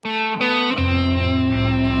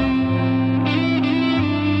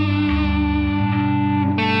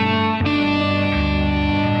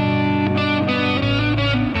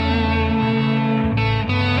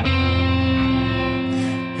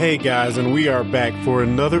Hey guys, and we are back for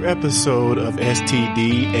another episode of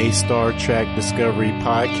STD, a Star Trek Discovery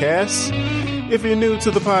podcast. If you're new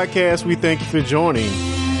to the podcast, we thank you for joining.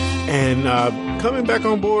 And coming back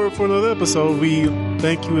on board for another episode, we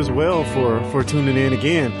thank you as well for tuning in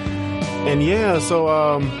again. And yeah,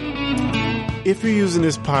 so if you're using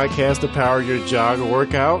this podcast to power your jog or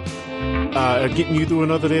workout, getting you through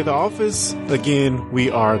another day at the office, again, we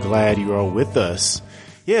are glad you are with us.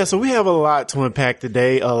 Yeah, so we have a lot to unpack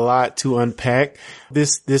today, a lot to unpack.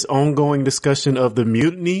 This ongoing discussion of the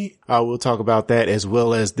mutiny, we'll talk about that, as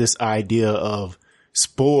well as this idea of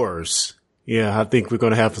spores. Yeah, I think we're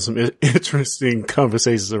going to have some interesting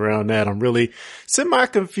conversations around that. I'm really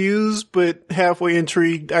semi-confused, but halfway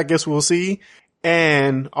intrigued. I guess we'll see.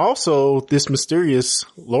 And also this mysterious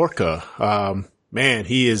Lorca. Man,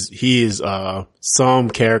 he is some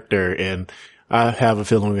character, and I have a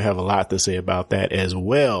feeling we have a lot to say about that as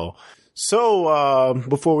well. So,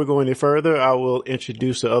 before we go any further, I will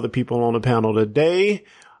introduce the other people on the panel today.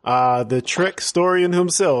 The Trek historian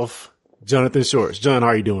himself, Jonathan Shorts. John, how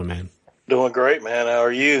are you doing, man? Doing great, man. How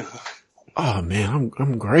are you? Oh, man,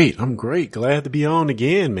 I'm great. I'm great. Glad to be on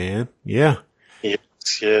again, man. Yeah.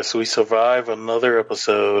 Yes, we survived another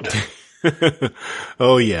episode.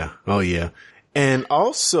 Oh, yeah. And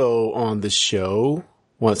also on the show,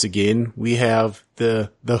 once again, we have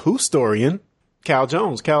the Who-storian, Cal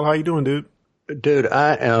Jones. Cal, how you doing, dude? Dude,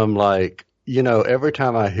 I am like, every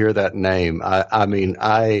time I hear that name, I'm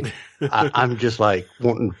just like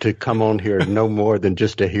wanting to come on here no more than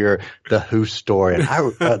just to hear the Who story. And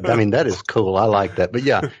I mean, that is cool. I like that. But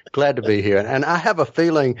yeah, glad to be here. And I have a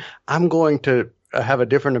feeling I'm going to have a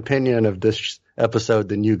different opinion of this episode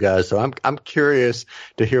than you guys. So I'm curious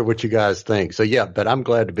to hear what you guys think. So yeah, but I'm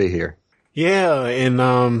glad to be here. Yeah, and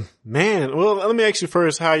man, well, let me ask you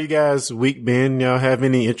first, how you guys' week been? Y'all have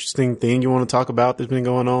any interesting thing you want to talk about that's been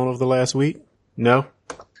going on over the last week? No?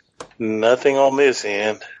 Nothing on this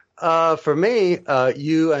end. For me,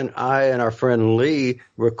 you and I and our friend Lee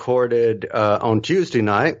recorded on Tuesday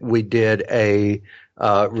night. We did a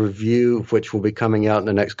review, which will be coming out in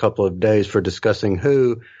the next couple of days, for discussing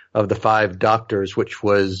Who of the Five Doctors, which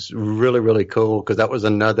was really, really cool because that was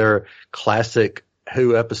another classic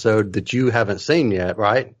Who episode that you haven't seen yet,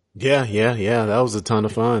 right? Yeah. That was a ton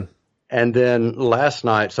of fun. And then last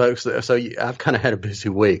night, so I've kind of had a busy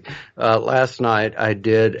week. Last night I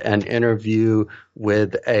did an interview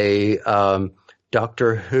with a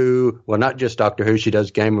Doctor Who. Well, not just Doctor Who. She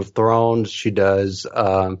does Game of Thrones. She does.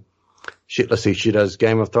 She does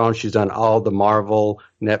Game of Thrones. She's done all the Marvel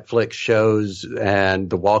Netflix shows and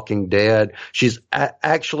The Walking Dead. She's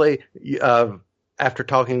actually. After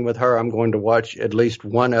talking with her, I'm going to watch at least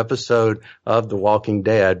one episode of The Walking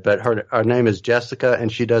Dead. But her name is Jessica,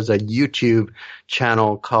 and she does a YouTube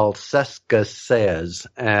channel called Seska Says.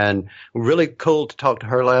 And really cool to talk to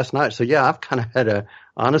her last night. So yeah, I've kind of had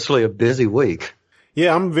honestly a busy week.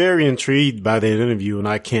 Yeah, I'm very intrigued by that interview, and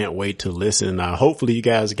I can't wait to listen. Hopefully you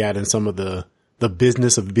guys got in some of the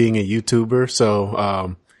business of being a YouTuber.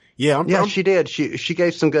 So, she did. She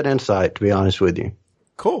gave some good insight, to be honest with you.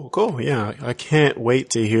 Cool. Yeah, I can't wait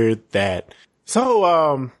to hear that.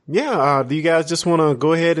 So, do you guys just want to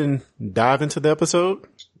go ahead and dive into the episode?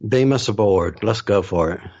 Beam us aboard. Let's go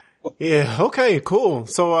for it. Yeah, okay, cool.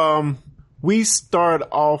 So, we start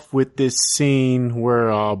off with this scene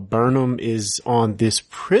where Burnham is on this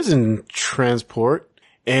prison transport,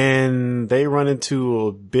 and they run into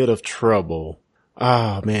a bit of trouble.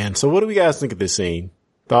 Ah, man. So what do we guys think of this scene?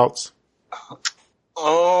 Thoughts?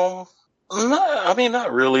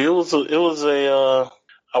 Not really.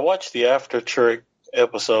 I watched the After Trek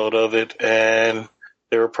episode of it, and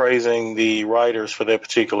they were praising the writers for that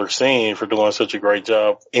particular scene for doing such a great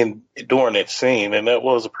job during that scene, and that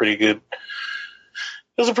was a pretty good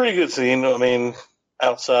scene. I mean,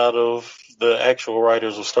 outside of the actual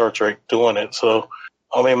writers of Star Trek doing it. So,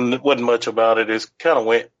 I mean, it wasn't much about it. It kind of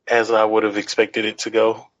went as I would have expected it to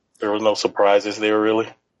go. There was no surprises there, really.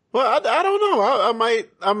 Well, I don't know.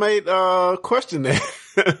 I might question that.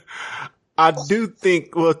 I do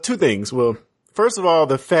think, well, two things. Well, first of all,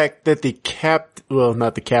 the fact that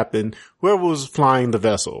not the captain, whoever was flying the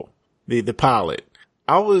vessel, the pilot,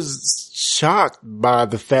 I was shocked by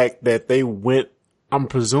the fact that they went, I'm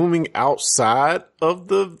presuming, outside of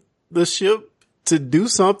the ship to do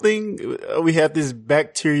something. We had this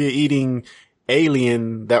bacteria eating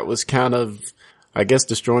alien that was kind of, I guess,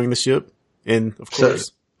 destroying the ship. And of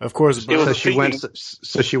course, so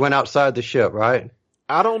she went outside the ship, right?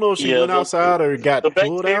 I don't know if she went outside or got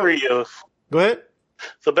pulled out. Go ahead.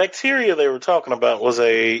 The bacteria they were talking about was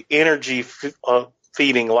a energy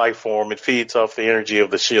feeding life form. It feeds off the energy of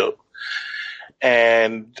the ship.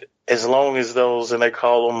 And as long as those, and they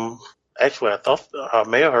call them, actually, I thought I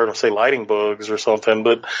may have heard them say lighting bugs or something.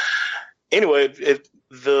 But anyway,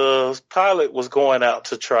 the pilot was going out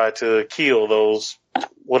to try to kill those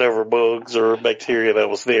whatever bugs or bacteria that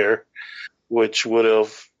was there, which would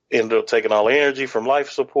have ended up taking all the energy from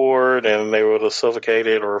life support, and they would have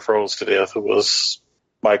suffocated or froze to death. It was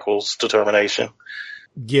Michael's determination.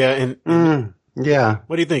 Yeah, and yeah.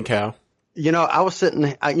 What do you think, Hal? I was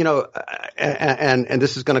sitting, and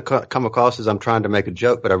this is going to come across as I'm trying to make a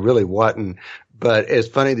joke, but I really wasn't. But it's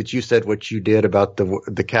funny that you said what you did about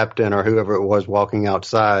the captain or whoever it was walking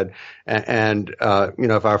outside. And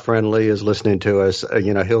if our friend Lee is listening to us,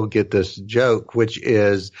 he'll get this joke, which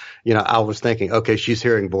is, I was thinking, okay, she's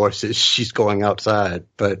hearing voices. She's going outside.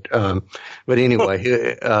 But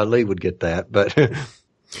anyway, Lee would get that. But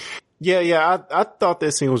Yeah, I thought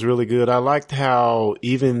that scene was really good. I liked how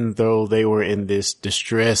even though they were in this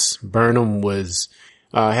distress, Burnham was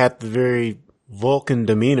had the very Vulcan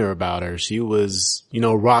demeanor about her. She was,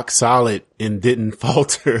 rock solid and didn't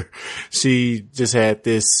falter. She just had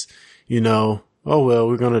this, oh well,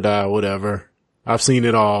 we're gonna die, whatever. I've seen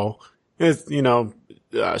it all. It's,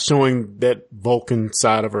 showing that Vulcan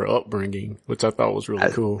side of her upbringing, which I thought was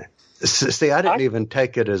really cool. See, I didn't even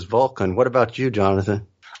take it as Vulcan. What about you, Jonathan?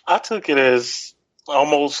 I took it as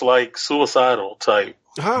almost like suicidal type.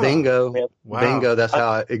 Huh. Bingo. Wow. Bingo. That's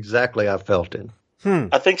how exactly I felt it.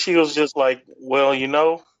 I think she was just like, well,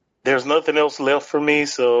 there's nothing else left for me.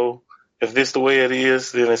 So if this the way it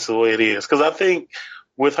is, then it's the way it is. Because I think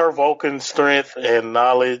with her Vulcan strength and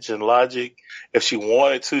knowledge and logic, if she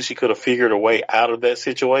wanted to, she could have figured a way out of that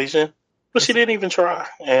situation. But she didn't even try.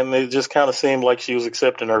 And it just kind of seemed like she was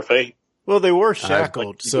accepting her fate. Well, they were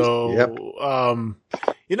shackled, so, yep.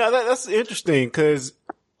 That's interesting because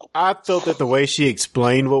I felt that the way she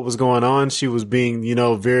explained what was going on, she was being,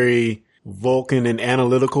 very Vulcan and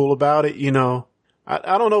analytical about it,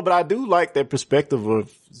 I don't know, but I do like that perspective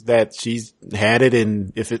of that she's had it,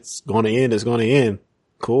 and if it's going to end, it's going to end.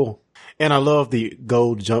 Cool. And I love the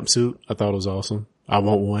gold jumpsuit. I thought it was awesome. I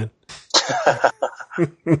want one.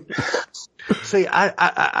 See,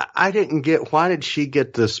 I didn't get, why did she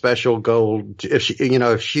get the special gold? If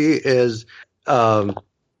she is,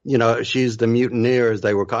 she's the mutineer as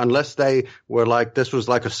they were called, unless they were like, this was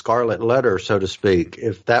like a scarlet letter, so to speak,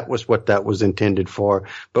 if that was what that was intended for.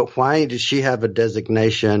 But why did she have a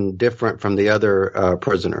designation different from the other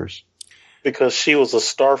prisoners? Because she was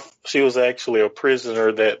actually a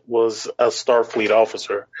prisoner that was a Starfleet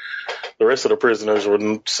officer. The rest of the prisoners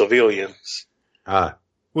were civilians.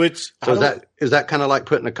 Which is that kind of like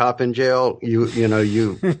putting a cop in jail? I mean,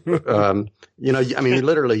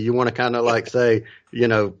 literally, you want to kind of like say,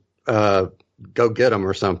 go get them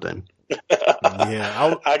or something.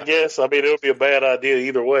 Yeah, I guess. I mean, it would be a bad idea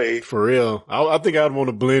either way. For real, I think I'd want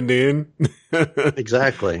to blend in.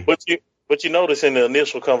 Exactly. But you notice in the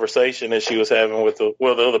initial conversation that she was having with the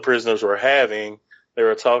other prisoners were having, they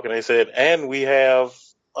were talking. They said, "And we have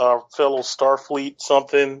our fellow Starfleet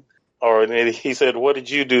something." Or he said, "What did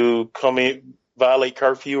you do? Come in, violate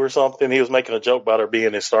curfew or something?" He was making a joke about her being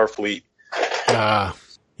in Starfleet.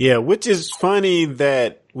 Yeah, which is funny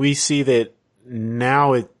that we see that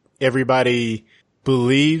now everybody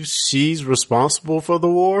believes she's responsible for the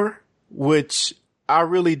war, which I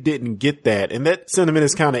really didn't get that. And that sentiment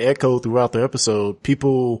is kind of echoed throughout the episode.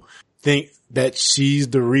 People think that she's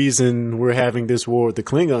the reason we're having this war with the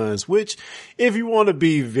Klingons, which if you want to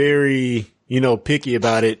be very, picky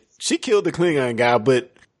about it, she killed the Klingon guy,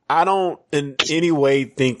 but I don't in any way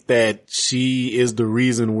think that she is the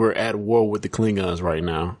reason we're at war with the Klingons right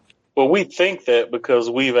now. Well, we think that because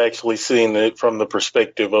we've actually seen it from the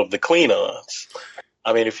perspective of the Klingons.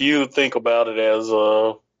 I mean, if you think about it as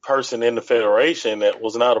a person in the Federation that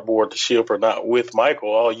was not aboard the ship or not with Michael,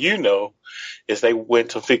 all you know is they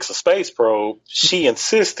went to fix a space probe. She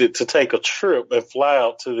insisted to take a trip and fly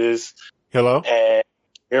out to this. Hello? And,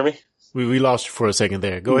 hear me? We lost you for a second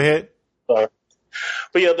there. Go ahead. Sorry.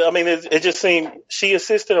 But yeah, I mean, it just seemed she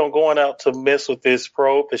insisted on going out to mess with this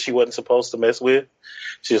probe that she wasn't supposed to mess with.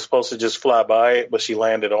 She was supposed to just fly by it, but she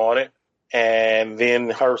landed on it. And then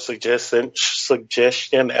her suggestion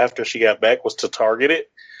after she got back was to target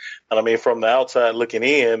it. And I mean, from the outside looking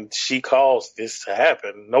in, she caused this to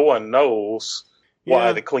happen. No one knows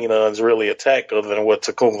why the Klingons really attacked other than what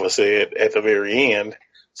T'Kunva said at the very end.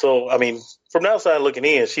 So, I mean, from the outside looking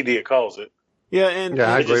in, she did cause it. Yeah,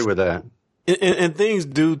 I agree with that. And things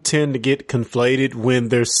do tend to get conflated when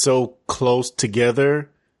they're so close together.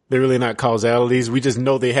 They're really not causalities. We just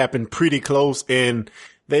know they happen pretty close, and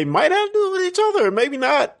they might have to do with each other, maybe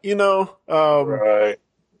not. Right?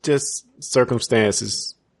 Just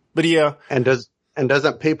circumstances. But yeah. And And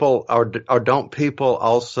doesn't people or don't people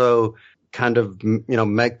also kind of,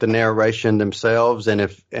 make the narration themselves? And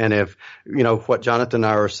if, what Jonathan and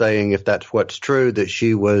I are saying, if that's what's true, that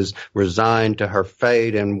she was resigned to her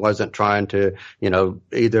fate and wasn't trying to,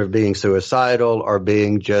 either being suicidal or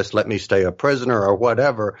being just let me stay a prisoner or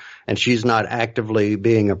whatever, and she's not actively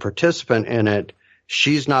being a participant in it,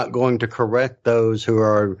 she's not going to correct those who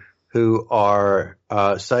are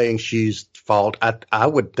saying she's fault. I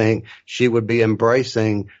would think she would be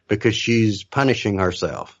embracing because she's punishing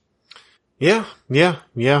herself. Yeah.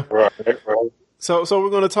 Right. So we're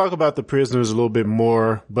going to talk about the prisoners a little bit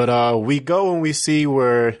more, but we go and we see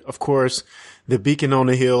where, of course, the Beacon on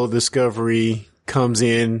the Hill Discovery comes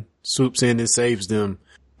in, swoops in and saves them.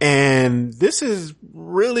 And this is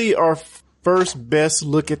really our first best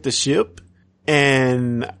look at the ship.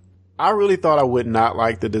 And I really thought I would not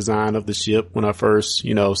like the design of the ship when I first,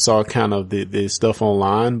 saw kind of the stuff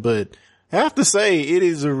online, but I have to say it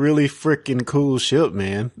is a really freaking cool ship,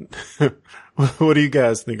 man. What do you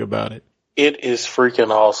guys think about it? It is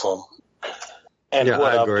freaking awesome. And yeah,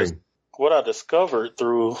 I agree. What I discovered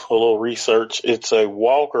through a little research, it's a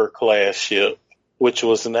Walker class ship, which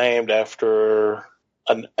was named after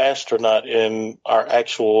an astronaut in our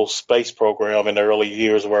actual space program in the early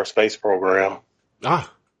years of our space program.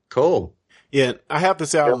 Ah, cool. Yeah, I have to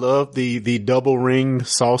say I love the double ring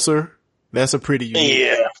saucer. That's a pretty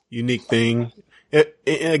unique thing.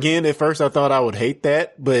 Again, at first I thought I would hate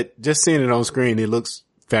that, but just seeing it on screen, it looks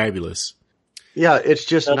fabulous. Yeah, it's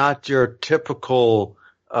just not your typical,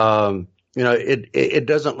 it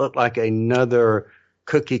doesn't look like another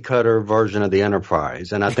cookie cutter version of the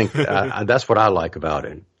Enterprise. And I think that's what I like about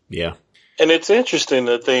it. Yeah. And it's interesting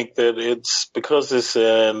to think that it's because it's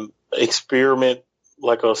an experiment,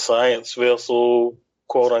 like a science vessel,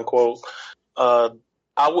 quote unquote.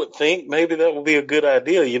 I would think maybe that would be a good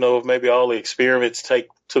idea, if maybe all the experiments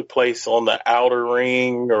took place on the outer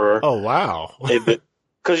ring or. Oh, wow.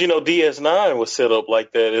 Because, DS9 was set up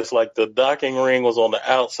like that. It's like the docking ring was on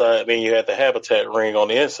the outside, then you had the habitat ring on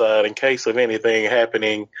the inside. In case of anything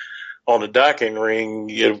happening on the docking ring,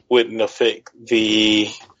 it wouldn't affect the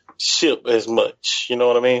ship as much. You know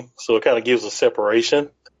what I mean? So it kind of gives a separation.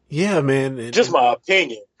 Yeah, man. Just my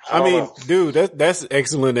opinion. I mean, dude, that's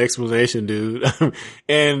excellent explanation, dude.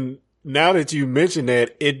 And now that you mention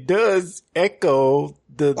that, it does echo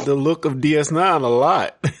the look of DS9 a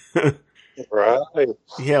lot. Right.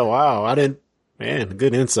 Yeah, wow.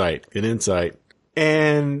 Good insight.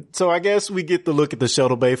 And so I guess we get to look at the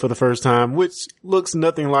shuttle bay for the first time, which looks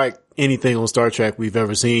nothing like anything on Star Trek we've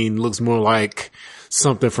ever seen. Looks more like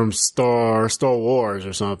something from Star Wars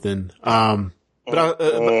or something. But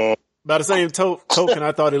by the same token,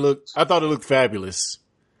 I thought it looked fabulous.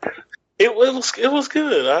 It was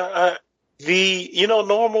good.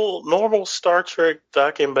 Normal Star Trek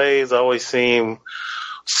docking bays always seem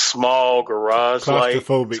small garage-like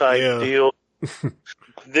type deal.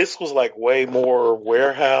 This was like way more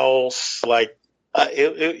warehouse. Like,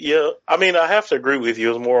 yeah. I mean, I have to agree with you.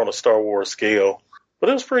 It was more on a Star Wars scale, but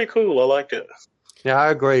it was pretty cool. I liked it. Yeah, I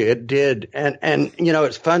agree. It did. And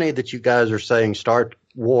it's funny that you guys are saying Star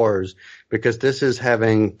Wars because this is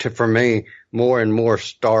having to, for me, more and more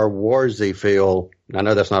Star Warsy feel. I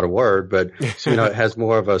know that's not a word, but it has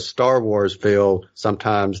more of a Star Wars feel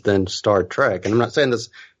sometimes than Star Trek. And I'm not saying this,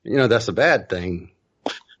 that's a bad thing.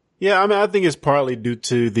 Yeah, I mean, I think it's partly due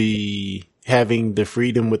to having the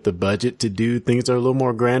freedom with the budget to do things that are a little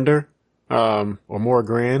more grander, or more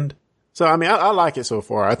grand. So, I mean, I like it so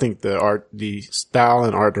far. I think the style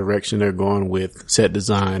and art direction they're going with, set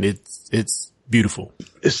design, it's beautiful.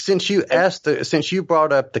 Since you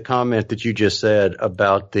brought up the comment that you just said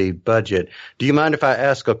about the budget, do you mind if I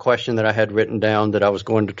ask a question that I had written down that I was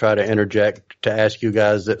going to try to interject to ask you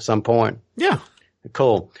guys at some point? Yeah.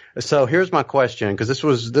 Cool. So here's my question, because this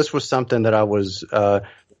was something that I was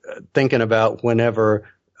thinking about whenever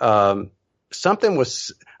something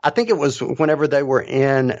was. I think it was whenever they were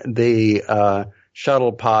in the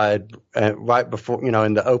shuttle pod right before,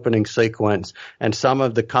 in the opening sequence, and some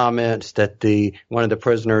of the comments that one of the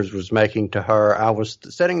prisoners was making to her. I was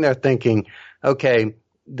sitting there thinking, okay,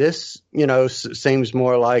 this, seems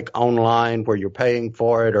more like online where you're paying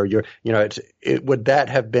for it, or would that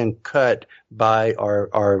have been cut by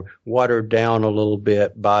or watered down a little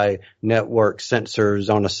bit by network censors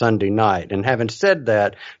on a Sunday night? And having said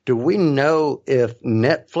that, do we know if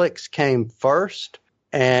Netflix came first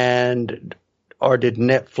or did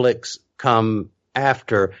Netflix come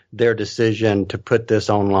after their decision to put this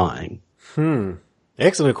online?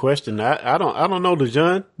 Excellent question. I don't know,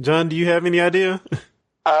 John. John, do you have any idea?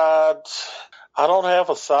 I don't have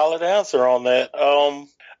a solid answer on that.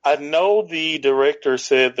 I know the director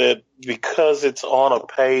said that because it's on a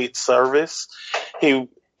paid service, it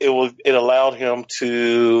allowed him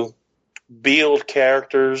to build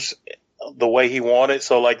characters the way he wanted.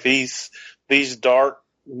 So like these dark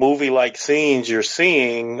movie-like scenes you're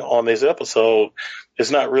seeing on this episode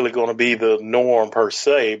is not really going to be the norm per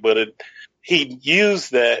se, but he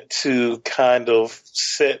used that to kind of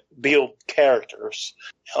build characters.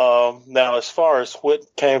 Now, as far as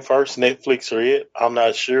what came first, Netflix or it, I'm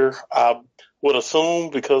not sure. I would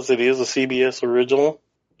assume because it is a CBS original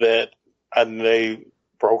that they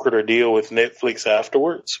brokered a deal with Netflix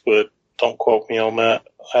afterwards, but don't quote me on that.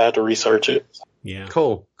 I had to research it. Yeah.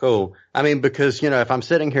 Cool. I mean, because, if I'm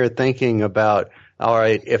sitting here thinking about, all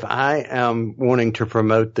right, if I am wanting to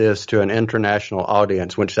promote this to an international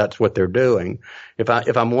audience, which that's what they're doing, if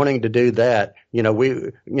I'm wanting to do that,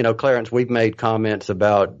 Clarence, we've made comments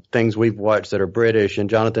about things we've watched that are British,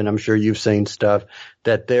 and Jonathan, I'm sure you've seen stuff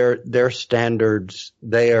that their standards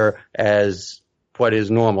there as what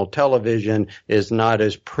is normal television is not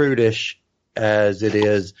as prudish as it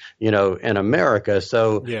is, in America.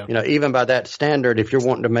 So, even by that standard, if you're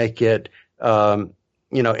wanting to make it,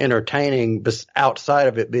 entertaining outside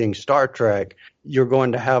of it being Star Trek, you're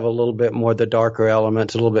going to have a little bit more of the darker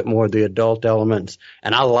elements, a little bit more of the adult elements.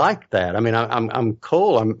 And I like that. I mean, I'm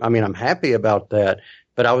cool. I'm happy about that,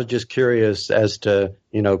 but I was just curious as to,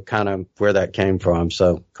 kind of where that came from.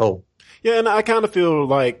 So cool. Yeah. And I kind of feel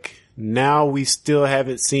like now we still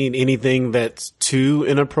haven't seen anything that's too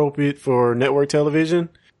inappropriate for network television.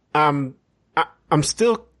 I'm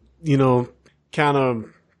still, kind of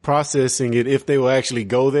processing it if they will actually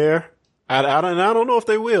go there. I don't know if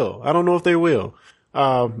they will.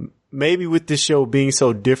 Maybe with this show being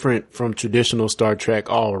so different from traditional Star Trek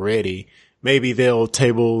already, maybe they'll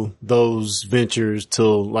table those ventures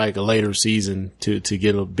till like a later season to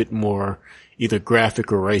get a bit more either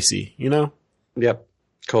graphic or racy, Yep.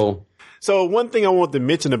 Cool. So one thing I want to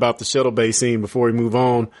mention about the shuttle bay scene before we move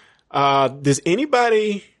on, does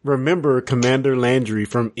anybody remember Commander Landry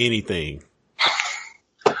from anything?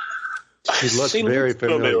 She looks very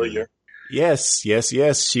familiar. Yes.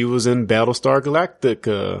 She was in Battlestar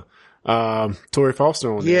Galactica. Tori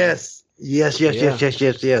Foster on Yes. Yes.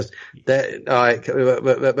 That, all right.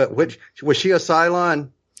 But which, was she a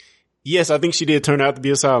Cylon? Yes, I think she did turn out to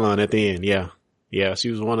be a Cylon at the end. Yeah. Yeah,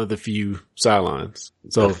 she was one of the few Cylons.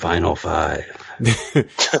 So the final five.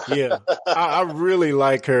 Yeah. I really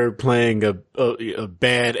like her playing a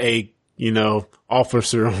bad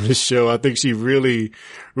officer on this show. I think she really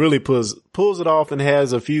pulls it off and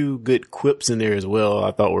has a few good quips in there as well.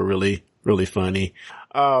 I thought were really, really funny.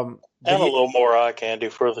 And a little more eye candy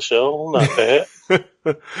for the show. Not bad.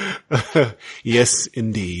 Yes,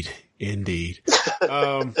 indeed.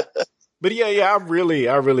 But yeah, I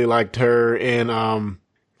really liked her. And,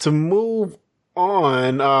 to move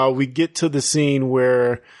on, we get to the scene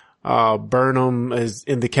where, Burnham is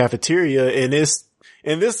in the cafeteria, and this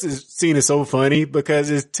scene is so funny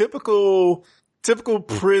because it's typical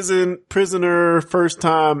prisoner first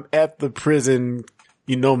time at the prison,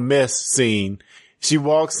 mess scene. She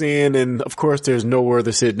walks in and of course there's nowhere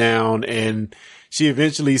to sit down, and she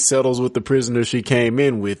eventually settles with the prisoner she came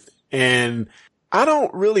in with. And I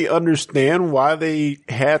don't really understand why they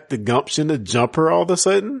had the gumption to jump her all of a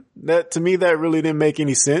sudden. To me, that really didn't make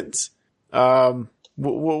any sense. What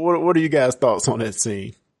are you guys' thoughts on that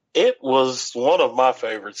scene? It was one of my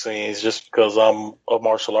favorite scenes just because I'm a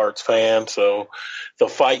martial arts fan. So the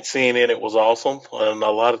fight scene in it was awesome. And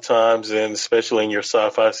a lot of times, and especially in your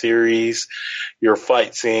sci-fi series, your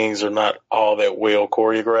fight scenes are not all that well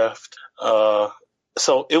choreographed.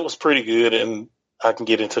 So it was pretty good, and I can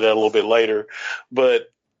get into that a little bit later.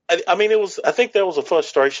 But I think there was a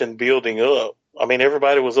frustration building up. I mean,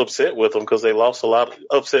 everybody was upset with them because they lost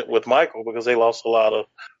upset with Michael because they lost a lot of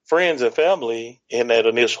friends and family in that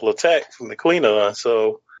initial attack from the Klingon.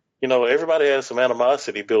 So, everybody had some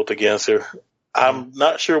animosity built against her. I'm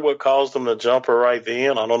not sure what caused them to jump her right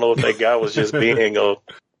then. I don't know if that guy was just being a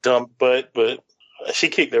dumb butt, but she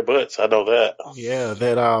kicked their butts. I know that. Yeah,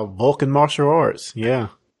 that Vulcan martial arts. Yeah.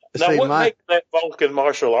 Now, what makes that Vulcan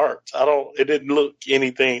martial arts? It didn't look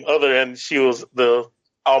anything other than she was the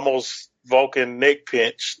almost Vulcan neck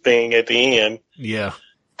pinch thing at the end. Yeah.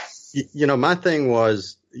 My thing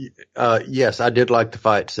was, yes, I did like the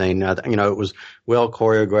fight scene. It was well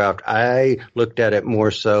choreographed. I looked at it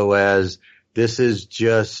more so as this is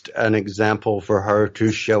just an example for her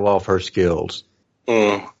to show off her skills.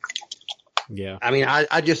 Mm. Yeah. I mean,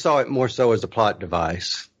 I just saw it more so as a plot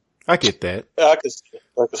device. I get that. I can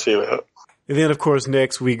see that. And then, of course,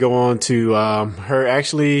 next we go on to her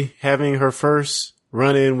actually having her first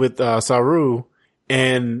run-in with Saru.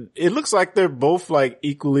 And it looks like they're both like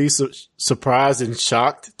equally surprised and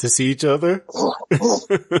shocked to see each other,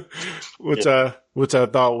 which I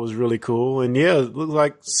thought was really cool. And yeah, it looks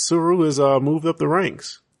like Saru has moved up the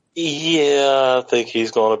ranks. Yeah, I think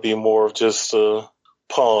he's going to be more of just a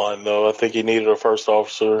pawn, though. I think he needed a first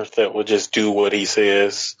officer that would just do what he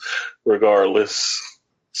says regardless.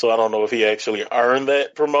 So I don't know if he actually earned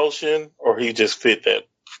that promotion or he just fit that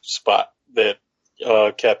spot that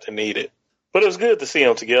Captain needed. But it was good to see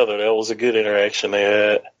them together. That was a good interaction they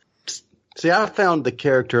had. See, I found the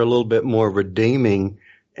character a little bit more redeeming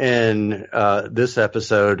in this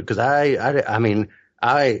episode because I mean,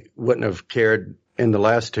 I wouldn't have cared in the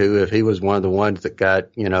last two if he was one of the ones that got,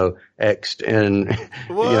 X'd. And,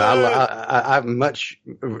 I much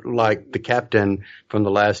like the captain from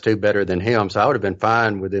the last two better than him. So I would have been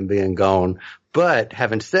fine with him being gone. But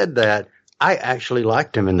having said that, I actually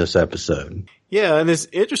liked him in this episode. Yeah, and it's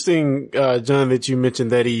interesting, John, that you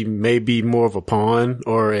mentioned that he may be more of a pawn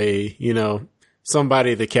or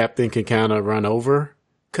somebody the captain can kind of run over.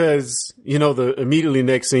 Cause, the immediately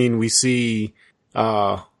next scene we see,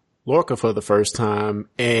 Lorca for the first time,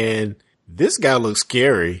 and this guy looks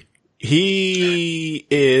scary. He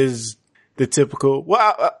is the typical,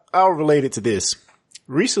 I'll relate it to this.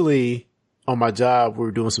 Recently on my job, we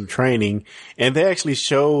were doing some training and they actually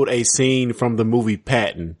showed a scene from the movie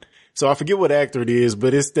Patton. So I forget what actor it is,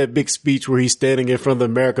 but it's that big speech where he's standing in front of the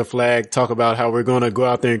America flag, talk about how we're going to go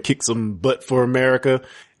out there and kick some butt for America.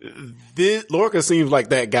 Lorca seems like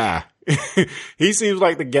that guy. He seems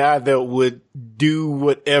like the guy that would do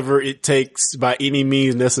whatever it takes by any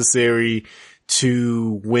means necessary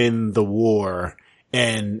to win the war.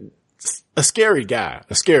 And a scary guy.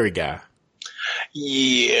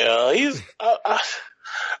 Yeah, he's,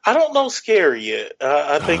 I don't know scary yet.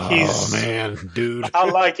 I think oh man, dude. I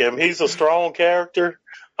like him. He's a strong character.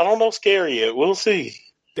 I don't know scary yet. We'll see.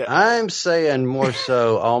 I'm saying more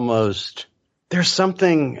so almost there's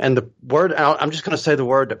something, and the word, I'm just going to say the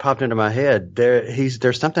word that popped into my head.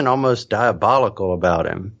 There's something almost diabolical about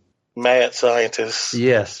him. Mad scientist.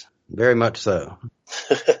 Yes, very much so.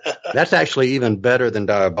 That's actually even better than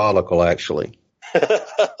diabolical, actually.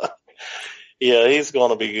 Yeah, he's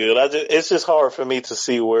going to be good. It's just hard for me to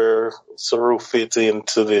see where Saru fits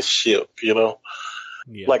into this ship, Yeah.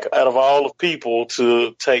 Like, out of all the people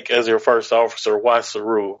to take as your first officer, why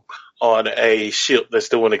Saru on a ship that's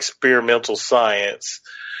doing experimental science?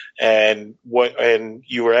 And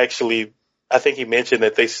you were actually, I think he mentioned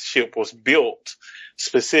that this ship was built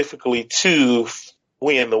specifically to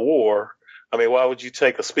win the war. I mean, why would you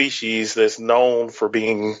take a species that's known for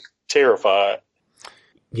being terrified?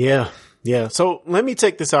 Yeah. Yeah. So let me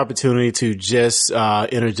take this opportunity to just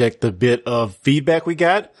interject a bit of feedback we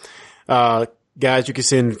got. Guys, you can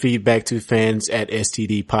send feedback to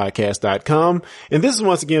fans@stdpodcast.com. And this is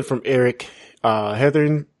once again from Eric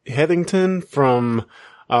Hetherington from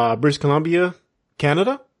British Columbia,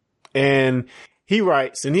 Canada. And he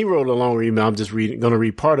writes, and he wrote a longer email. I'm just going to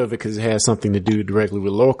read part of it because it has something to do directly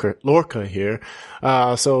with Lorca here.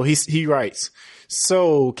 So he writes,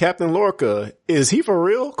 so Captain Lorca, is he for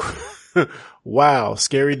real? Wow,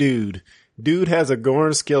 scary dude. Dude has a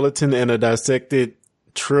Gorn skeleton and a dissected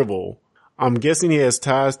tribble. I'm guessing he has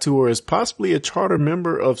ties to or is possibly a charter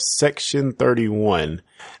member of Section 31.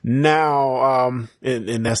 Now,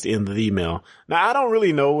 and that's the end of the email. Now, I don't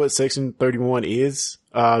really know what Section 31 is.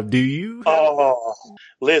 Do you? Oh,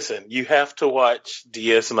 listen, you have to watch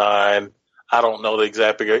DS9. I don't know the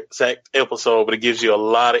exact episode, but it gives you a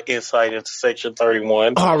lot of insight into Section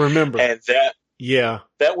 31. Oh, I remember. And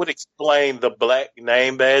that would explain the black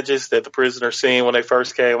name badges that the prisoners seen when they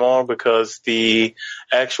first came on, because the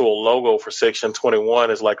actual logo for Section 21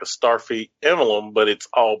 is like a Starfleet emblem, but it's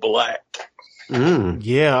all black.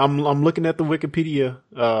 Yeah, I'm looking at the Wikipedia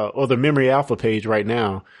or the Memory Alpha page right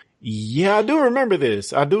now. Yeah, I do remember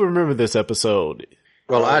this. I do remember this episode.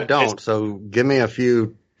 Well, I don't, so give me a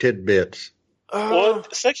few tidbits. Well,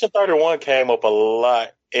 Section 31 came up a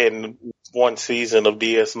lot in one season of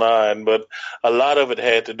DS9, but a lot of it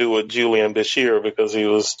had to do with Julian Bashir because he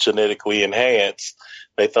was genetically enhanced.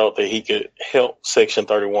 They thought that he could help Section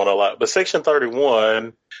 31 a lot. But Section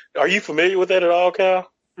 31, are you familiar with that at all, Kyle?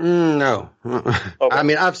 No. Okay. I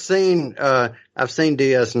mean, I've seen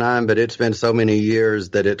DS9, but it's been so many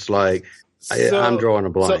years that it's like I'm drawing a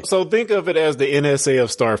blank. So think of it as the NSA of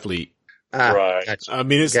Starfleet. Right. Gotcha. I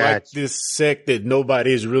mean, it's like this sect that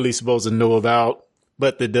nobody is really supposed to know about,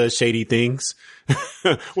 but that does shady things.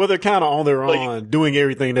 Well, they're kind of on their own, doing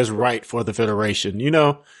everything that's right for the Federation, you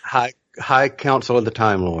know? High Council of the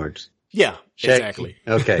Time Lords. Yeah, exactly.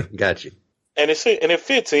 Okay, got you. And it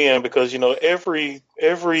fits in because,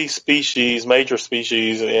 every species, major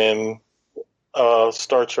species in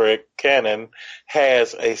Star Trek canon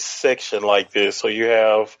has a section like this. So you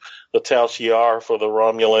have the Tal Shiar for the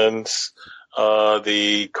Romulans,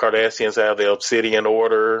 the Cardassians have the Obsidian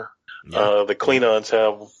Order, the Klingons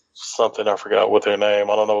have something, I forgot what their name.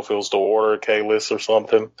 I don't know if it was the Order Kalis or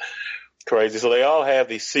something crazy. So they all have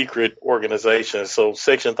these secret organizations. So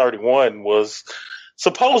Section 31 was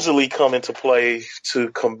supposedly come into play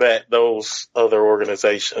to combat those other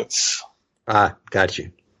organizations. Got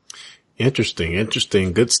you.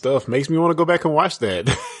 Interesting. Good stuff. Makes me want to go back and watch that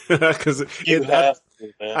because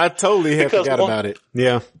I totally have forgot about it.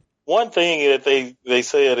 Yeah. One thing that they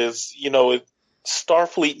said is,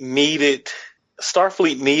 Starfleet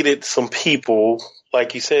needed some people,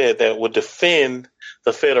 like you said, that would defend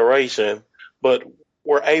the Federation, but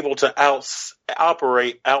were able to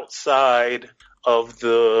operate outside of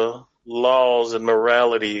the laws and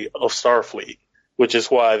morality of Starfleet, which is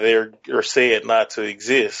why they're said not to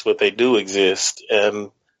exist, but they do exist. And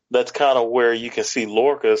that's kind of where you can see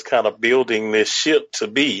Lorca is kind of building this ship to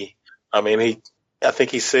be. I mean, I think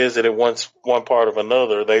he says that in one part of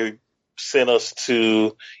another, they sent us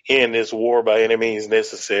to end this war by any means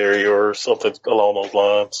necessary or something along those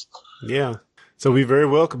lines. Yeah. So we very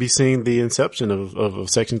well could be seeing the inception of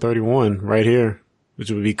Section 31 right here, which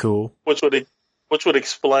would be cool. Which would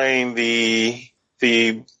explain the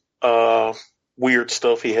weird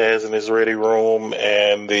stuff he has in his ready room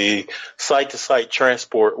and the site-to-site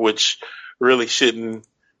transport, which really shouldn't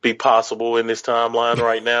be possible in this timeline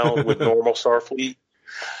right now with normal Starfleet.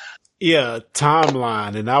 Yeah,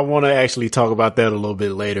 timeline. And I want to actually talk about that a little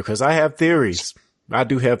bit later because I have theories. I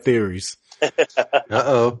do have theories.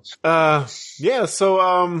 Uh-oh. Yeah,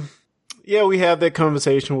 so, we have that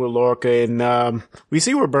conversation with Lorca and, we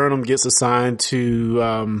see where Burnham gets assigned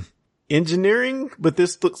to, engineering, but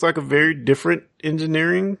this looks like a very different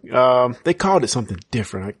engineering. They called it something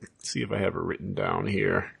different. I can see if I have it written down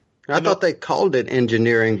here. I thought they called it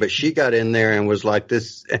engineering, but she got in there and was like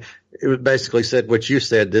this. It was basically said what you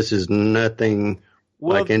said. This is nothing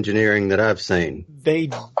like engineering that I've seen. They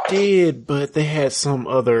did, but they had some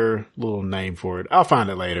other little name for it. I'll find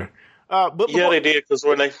it later. They did because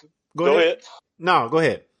when they go ahead. No, go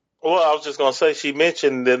ahead. Well, I was just going to say she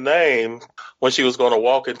mentioned the name when she was going to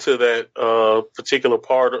walk into that particular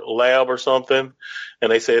lab or something,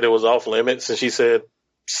 and they said it was off limits, and she said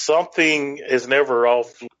something is never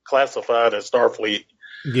off classified as Starfleet.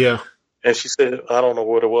 Yeah. And she said, I don't know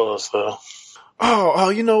what it was, though. Oh,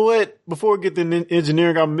 you know what? Before we get to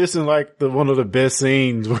engineering, I'm missing like one of the best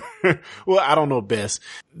scenes. Well, I don't know best.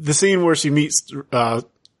 The scene where she meets Tilly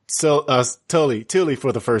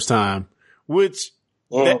for the first time, which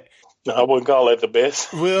I wouldn't call that the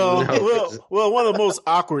best. Well, one of the most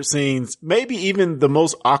awkward scenes, maybe even the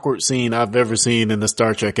most awkward scene I've ever seen in the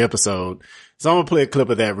Star Trek episode. So I'm gonna play a clip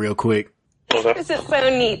of that real quick. This is so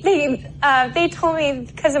neat. They told me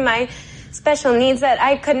because of my special needs that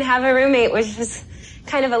I couldn't have a roommate, which was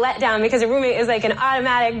kind of a letdown because a roommate is like an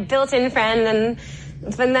automatic built-in friend.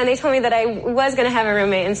 But then they told me that I was going to have a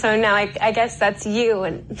roommate, and so now I guess that's you.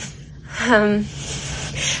 And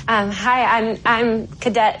hi, I'm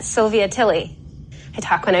Cadet Sylvia Tilly. I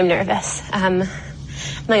talk when I'm nervous.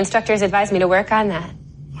 My instructors advised me to work on that.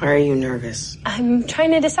 Why are you nervous? I'm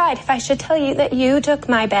trying to decide if I should tell you that you took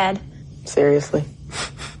my bed. Seriously?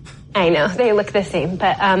 I know, they look the same,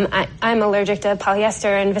 but I'm allergic to polyester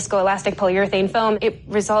and viscoelastic polyurethane foam. It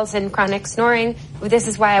results in chronic snoring. This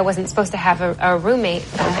is why I wasn't supposed to have a roommate.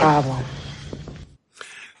 No problem.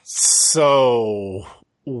 So,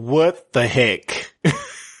 what the heck?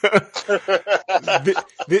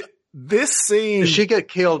 This scene... Does she get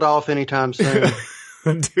killed off anytime soon?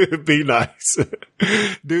 Dude, be nice.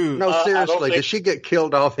 Dude. No, seriously, does she get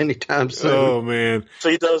killed off anytime soon? Oh, man.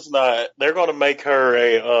 She does not. They're going to make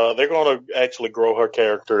her they're going to actually grow her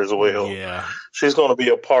character as well. Yeah. She's going to be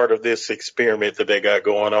a part of this experiment that they got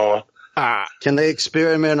going on. Can they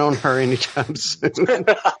experiment on her anytime soon?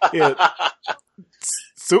 Yeah.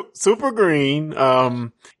 Super Green.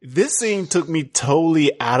 This scene took me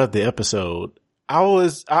totally out of the episode. I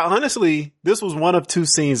honestly, this was one of two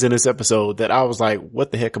scenes in this episode that I was like,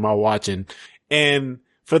 what the heck am I watching? And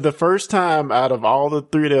for the first time out of all the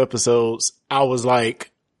 3 episodes, I was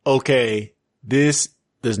like, okay, this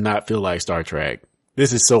does not feel like Star Trek.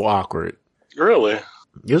 This is so awkward. Really?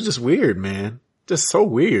 It was just weird, man. Just so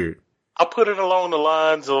weird. I put it along the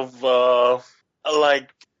lines of, like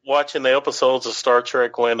watching the episodes of Star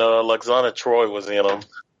Trek when, Lwaxana Troi was in them.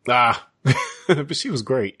 But she was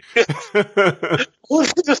great. It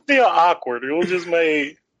was just feel awkward. It was just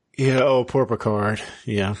made Yeah, oh, poor Picard.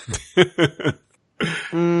 Yeah.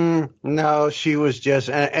 No, she was just,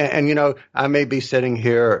 and you know, I may be sitting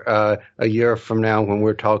here a year from now when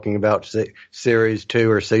we're talking about series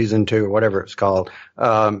 2 or season 2 or whatever it's called,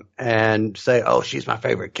 and say, oh, she's my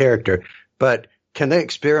favorite character. But can they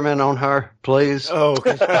experiment on her, please? Oh,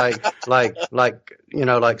 do something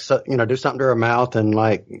to her mouth and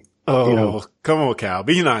come on, Cal.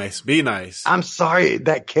 Be nice. Be nice. I'm sorry,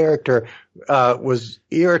 that character was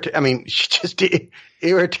irritated. I mean, she just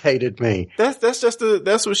irritated me. That's just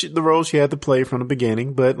the role she had to play from the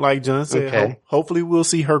beginning. But like John said, hopefully we'll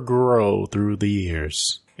see her grow through the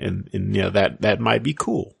years, and that might be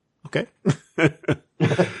cool. Okay.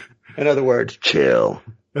 In other words, chill.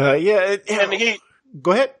 Go ahead.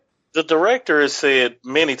 The director has said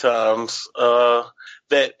many times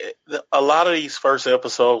that a lot of these first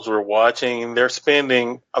episodes we're watching, they're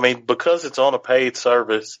spending, because it's on a paid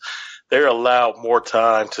service, they're allowed more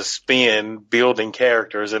time to spend building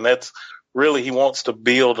characters. And that's really, he wants to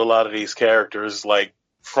build a lot of these characters, like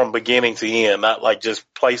from beginning to end, not like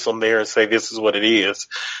just place them there and say, this is what it is.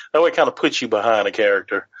 That way it kind of puts you behind a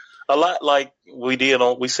character. A lot like we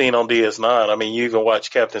seen on DS9. You even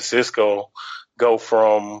watch Captain Sisko go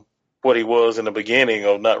from what he was in the beginning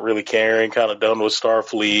of not really caring, kind of done with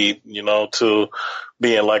Starfleet, to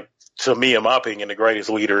being like, to me, in my opinion, the greatest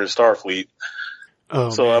leader in Starfleet. Oh,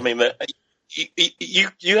 so, man.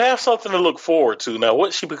 you have something to look forward to. Now,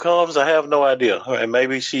 what she becomes, I have no idea. And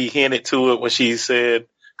maybe she hinted to it when she said,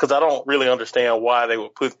 because I don't really understand why they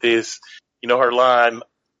would put this, her line,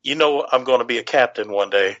 I'm going to be a captain one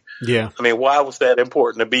day. Yeah. Why was that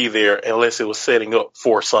important to be there unless it was setting up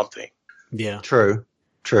for something? Yeah. True.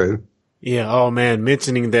 Yeah. Oh man,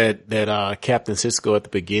 mentioning that Captain Sisko at the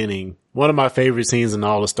beginning, one of my favorite scenes in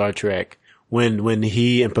all of Star Trek, when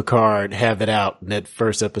he and Picard have it out in that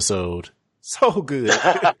first episode. So good.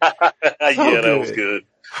 That was good.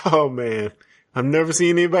 Oh man, I've never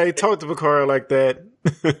seen anybody talk to Picard like that.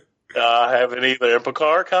 I haven't either. And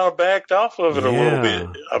Picard kind of backed off of it a little bit.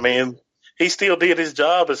 He still did his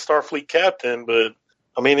job as Starfleet captain, but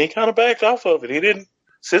he kind of backed off of it.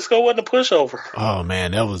 Sisko wasn't a pushover. Oh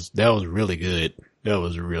man, that was really good. That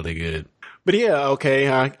was really good. But yeah, okay.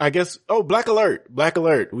 I guess. Oh, Black Alert.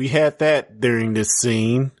 We had that during this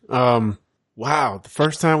scene. Wow, the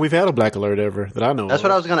first time we've had a Black Alert ever that I know. That's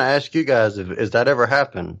what I was going to ask you guys. Is that ever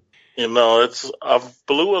happened? It's a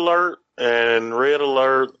Blue Alert and Red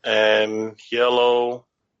Alert and Yellow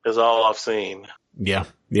is all I've seen. Yeah.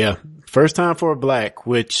 First time for a Black,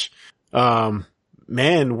 which,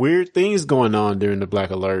 man, weird things going on during the Black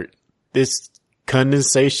Alert. This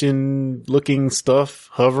condensation looking stuff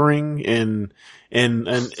hovering and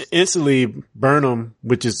instantly Burnham,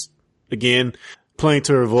 which is again playing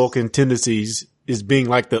to her Vulcan tendencies, is being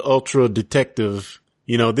like the ultra detective.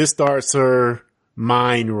 This starts her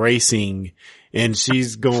mind racing and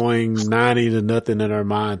she's going 90-0 in her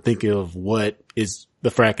mind, thinking of what is the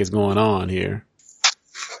frack is going on here.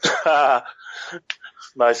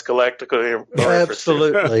 Nice Galactica.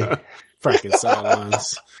 Absolutely. Fracking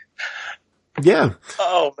Cylons. Yeah.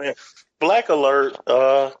 Oh man, Black Alert.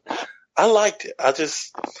 I liked it. I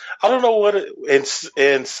don't know what in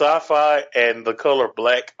sci-fi and the color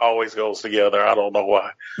black always goes together. I don't know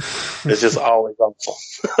why. It's just always awesome.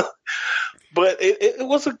 But it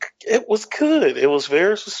was good. It was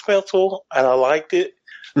very suspenseful, and I liked it.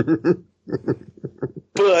 But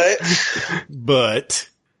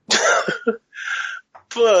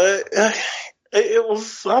it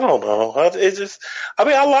was, I don't know. I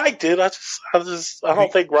liked it. I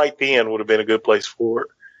don't think right then would have been a good place for it.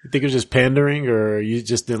 You think it was just pandering, or you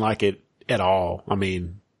just didn't like it at all? I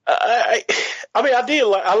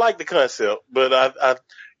like the concept, but I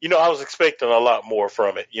was expecting a lot more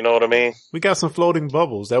from it. You know what I mean? We got some floating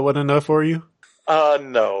bubbles. That wasn't enough for you?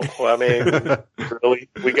 No. Really,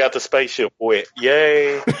 we got the spaceship wet.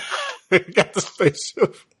 Yay. Got the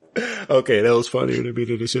spaceship. Okay, that was funnier to me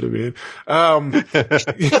than it should have been.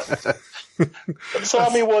 So,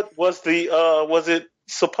 what was was it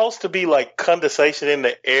supposed to be like condensation in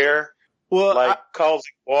the air? Well,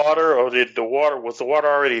 causing water, or was the water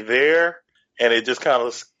already there and it just kind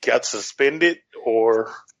of got suspended,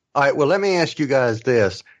 or? All right, well, let me ask you guys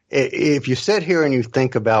this. If you sit here and you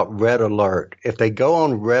think about Red Alert, if they go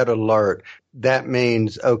on Red Alert, that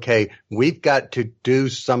means, okay, we've got to do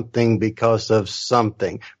something because of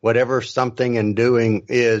something. Whatever something and doing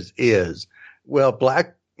is. Well,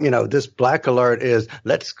 this Black Alert is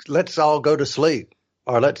let's all go to sleep,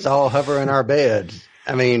 or let's all hover in our beds.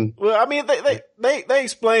 They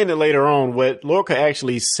explain it later on. What Lorca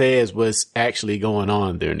actually says was actually going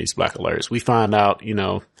on during these Black Alerts. We find out,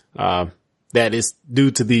 that is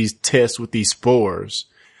due to these tests with these spores.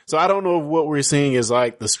 So I don't know if what we're seeing is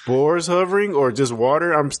like the spores hovering or just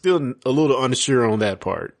water. I'm still a little unsure on that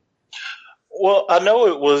part. Well,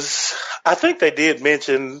 I think they did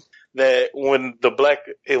mention that when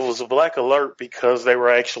it was a black alert because they were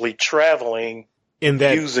actually traveling in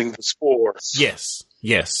that using the spores.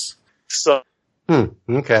 Yes. So.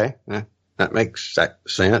 Okay. That makes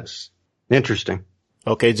sense. Interesting.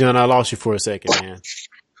 Okay, John, I lost you for a second, man.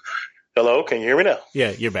 Hello, can you hear me now?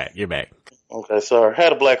 Yeah, you're back. Okay, sorry.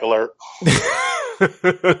 Had a black alert.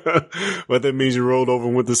 What that means you rolled over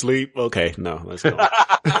and went to sleep? Okay, no, let's go.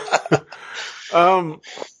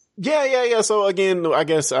 Yeah. So again, I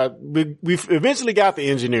guess we've eventually got the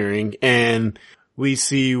engineering, and we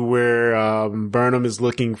see where Burnham is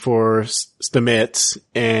looking for Stamets,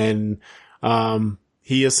 and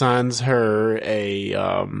he assigns her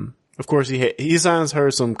of course he assigns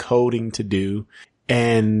her some coding to do,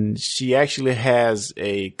 and she actually has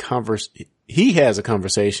he has a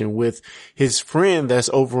conversation with his friend that's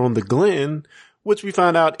over on the Glen, which we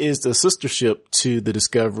find out is the sister ship to the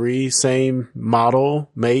Discovery, same model,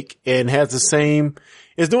 make, and is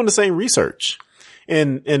doing the same research.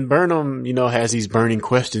 And Burnham, has these burning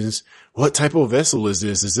questions. What type of vessel is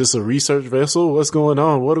this? Is this a research vessel? What's going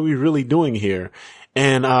on? What are we really doing here?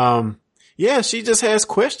 And, she just has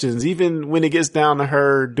questions, even when it gets down to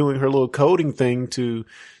her doing her little coding thing to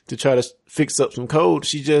try to fix up some code.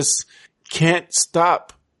 She just can't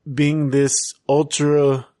stop being this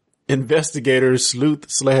ultra investigator, sleuth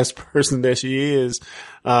 / person that she is.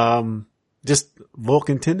 Just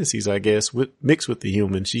Vulcan tendencies, I guess, mixed with the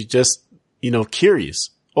human. She's just, curious,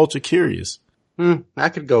 ultra curious. I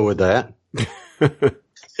could go with that.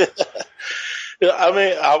 I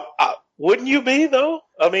mean, wouldn't you be though?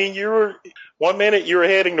 I mean, one minute you were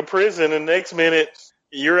heading to prison and the next minute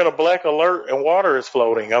you're in a black alert and water is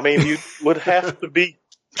floating. I mean, you would have to be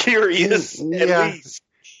curious at least.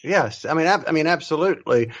 Yes. I mean,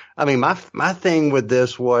 absolutely. I mean, my thing with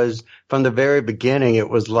this was from the very beginning, it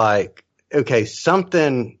was like, okay,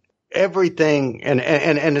 everything, and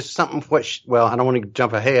it's something well, I don't want to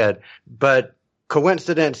jump ahead, but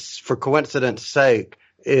coincidence for coincidence sake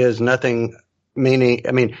is nothing meaning.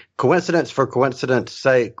 I mean, coincidence for coincidence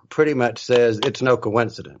sake pretty much says it's no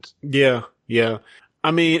coincidence. Yeah.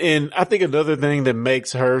 I mean, and I think another thing that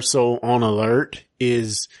makes her so on alert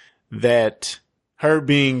is that her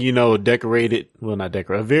being,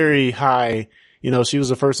 a very high, she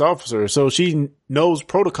was a first officer. So she knows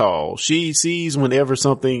protocol. She sees whenever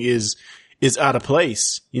something is out of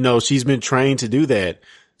place. She's been trained to do that.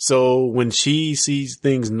 So when she sees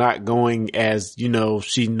things not going as,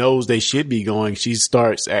 she knows they should be going, she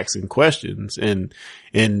starts asking questions, and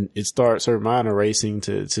it starts her mind racing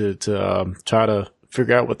to try to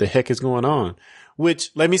figure out what the heck is going on. Which,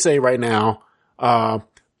 let me say right now,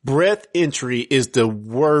 breath entry is the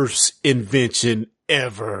worst invention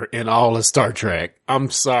ever in all of Star Trek. I'm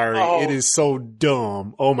sorry. It is so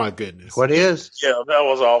dumb. Oh my goodness. What is? Yeah, that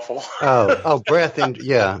was awful. Breath entry.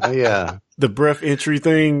 Yeah. The breath entry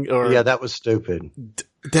thing, yeah, that was stupid.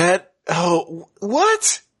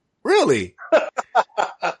 What? Really?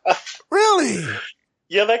 Really?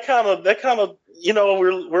 Yeah, that kind of,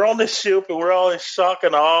 we're on this ship and we're all in shock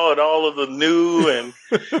and awe at all of the new and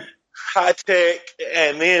high tech,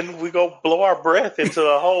 and then we go blow our breath into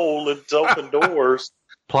a hole and open doors.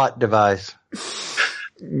 Plot device.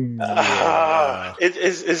 It's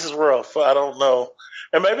rough. I don't know.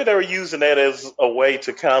 And maybe they were using that as a way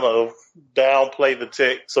to kind of downplay the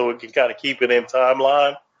tech so it can kind of keep it in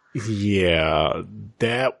timeline. Yeah,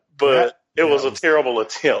 But it was a terrible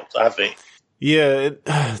attempt, I think. Yeah,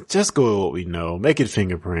 just go with what we know. Make it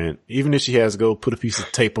fingerprint. Even if she has to go put a piece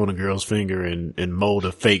of tape on a girl's finger and mold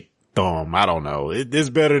a fake thumb. I don't know. It's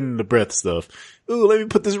better than the breath stuff. Ooh, let me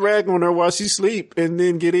put this rag on her while she sleep and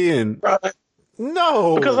then get in. Right.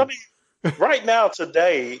 No. Because, I mean, right now,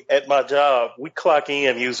 today, at my job, we clock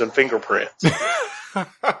in using fingerprints.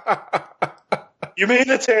 You mean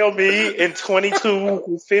to tell me in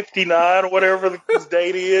 2259 or whatever this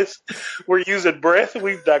date is, we're using breath?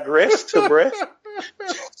 We've digressed to breath?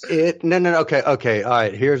 No. Okay. All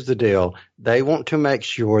right. Here's the deal. They want to make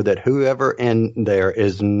sure that whoever in there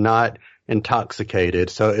is not intoxicated.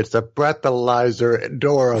 So it's a breathalyzer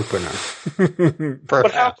door opener.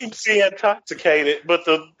 But how can you be intoxicated? But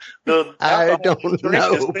the I don't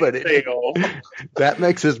know, but that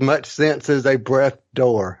makes as much sense as a breath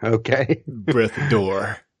door. Okay, breath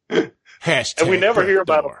door. Hashtag and we never hear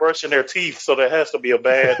about door. them brushing their teeth, so that has to be a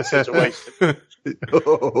bad situation.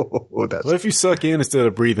 What if you suck in instead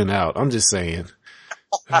of breathing out? I'm just saying.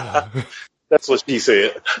 That's what she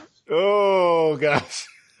said. Oh gosh.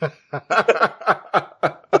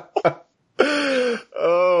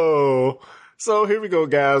 Oh, so here we go,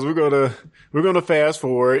 guys. We're gonna fast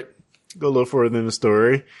forward, go a little further in the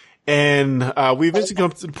story, and we eventually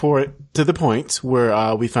come to the point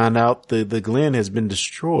where we find out the Glen has been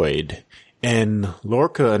destroyed, and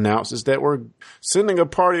Lorca announces that we're sending a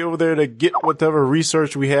party over there to get whatever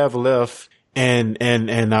research we have left and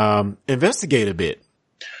investigate a bit.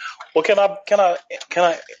 Well, can I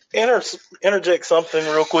interject something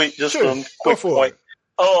real quick? Just Sure. a quick point.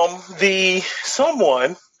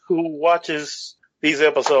 Someone who watches these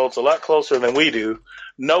episodes a lot closer than we do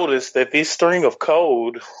noticed that this string of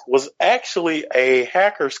code was actually a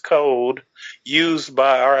hacker's code used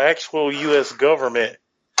by our actual U.S. government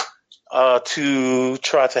to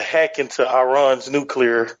try to hack into Iran's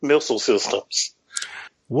nuclear missile systems.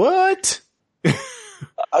 What?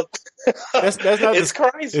 That's not It's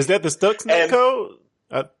crazy. Is that the Stuxnet code?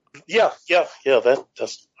 Yeah.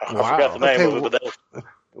 That's I Wow. forgot the name Okay, of it, but that,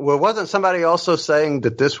 Well, wasn't somebody also saying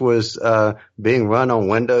that this was being run on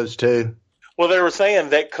Windows too? well, they were saying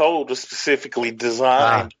that code was specifically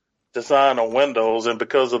designed on Windows, and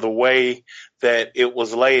because of the way that it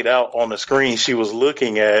was laid out on the screen she was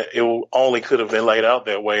looking at, it only could have been laid out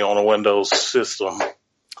that way on a Windows system.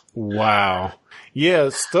 Wow. Yeah,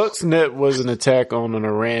 Stuxnet was an attack on an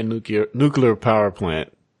Iran nuclear power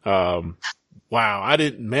plant. Wow,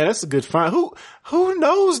 man, that's a good find. Who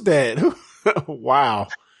knows that? Wow.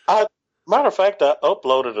 Matter of fact, I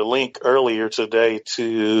uploaded a link earlier today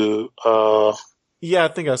to Yeah, I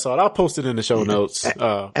think I saw it. I'll post it in the show notes.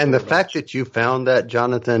 And the fact that you found that,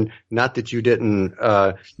 Jonathan, not that you didn't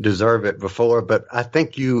deserve it before, but I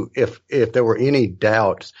think if there were any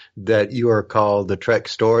doubts that you are called the Trek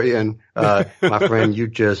Storian, my friend, you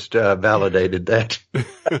just validated that.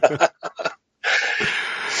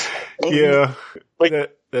 Yeah,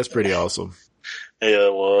 that's pretty awesome. Yeah,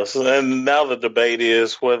 it was. And now the debate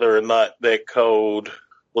is whether or not that code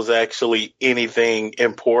was actually anything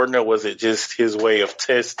important, or was it just his way of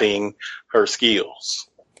testing her skills?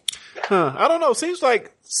 I don't know. Seems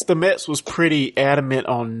like Stamets was pretty adamant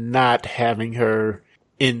on not having her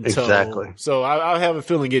in tow. Exactly. So I have a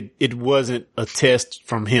feeling it wasn't a test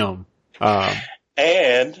from him.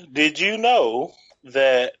 And did you know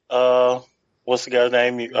that, what's the guy's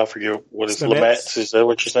name? I forget what it's Stamets. Stamets. Is that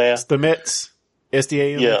what you're saying? Stamets,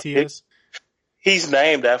 Stamets. Yeah, he's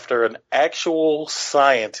named after an actual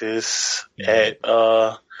scientist at,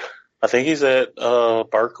 I think he's at,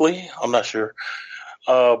 Berkeley. I'm not sure.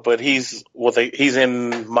 But he's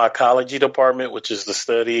in mycology department, which is the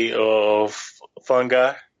study of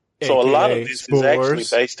fungi. So a lot of this is actually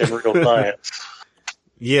based in real science.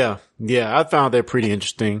 Yeah, I found that pretty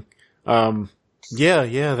interesting. That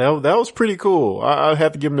was pretty cool. I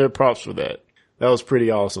have to give them their props for that. That was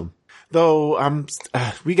pretty awesome. Though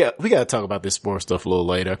we got to talk about this spore stuff a little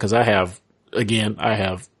later, because I have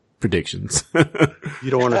predictions. You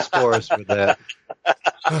don't want to spore us with that.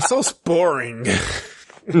 That's so sporing.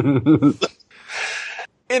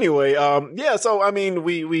 Anyway, so I mean,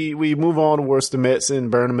 we move on to where Stamets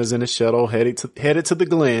and Burnham is in a shuttle headed to the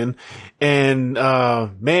Glen, and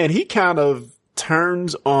man, he kind of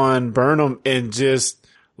turns on Burnham and just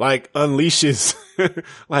like unleashes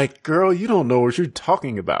like, girl, you don't know what you're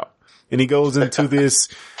talking about. And he goes into this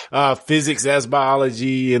physics as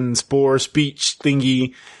biology and spore speech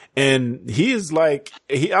thingy. And he is like,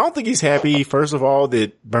 I don't think he's happy, first of all,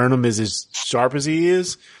 that Burnham is as sharp as he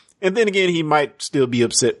is. And then again, he might still be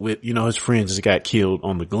upset with, his friends just got killed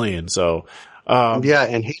on the Glen. So, yeah,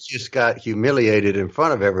 and he just got humiliated in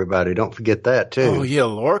front of everybody. Don't forget that too. Oh yeah,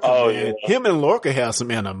 Lorca. Oh, man. Yeah. Him and Lorca have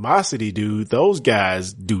some animosity, dude. Those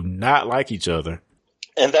guys do not like each other.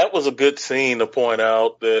 And that was a good scene to point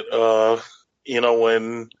out that,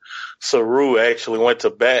 when Saru actually went to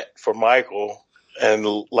bat for Michael, and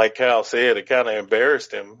like Kyle said, it kind of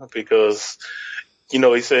embarrassed him because,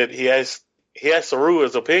 he said he asked Saru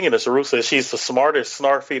his opinion, and Saru said she's the smartest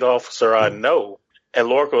Snarfeet officer I know. And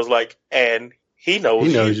Lorca was like, and he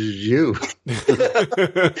knows you.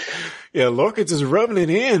 Yeah, Lorca just rubbing it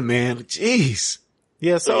in, man. Jeez.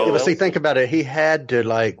 Yeah, but see, think about it. He had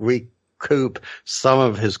to recoup some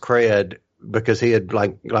of his cred because he had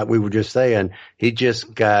like we were just saying, he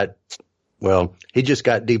just got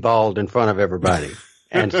deballed in front of everybody.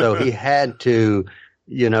 And so he had to,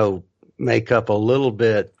 make up a little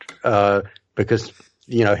bit, because,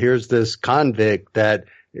 here's this convict that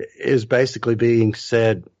is basically being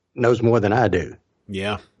said knows more than I do.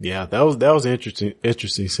 Yeah. That was an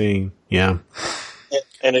interesting scene. Yeah.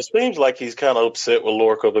 And it seems like he's kind of upset with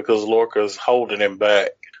Lorca because Lorca's holding him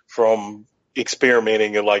back from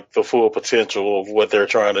experimenting in the full potential of what they're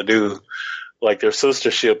trying to do like their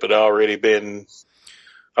sister ship had already been,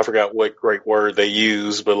 I forgot what great word they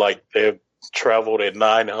used, but like they traveled at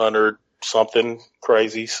 900 something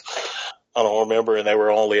crazies. I don't remember, and they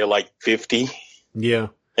were only at like 50. Yeah.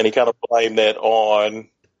 And he kind of blamed that on,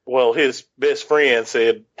 well, his best friend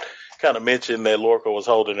kind of mentioned that Lorca was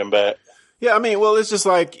holding him back. Yeah, I mean, well, it's just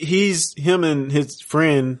like him and his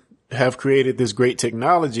friend have created this great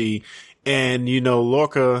technology, and, you know,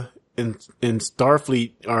 Lorca and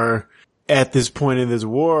Starfleet are at this point in this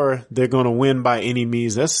war, they're going to win by any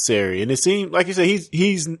means necessary. And it seems, like you said,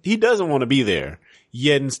 he doesn't want to be there,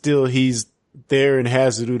 yet and still he's there and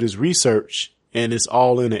has to do this research, and it's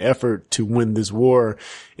all in an effort to win this war.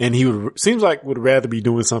 And seems like would rather be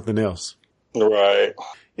doing something else. Right.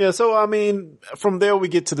 Yeah. So, I mean, from there we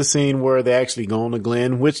get to the scene where they actually go on to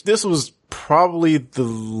Glenn, which this was probably the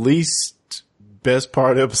least best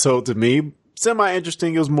part of the episode to me.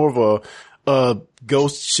 Semi-interesting. It was more of a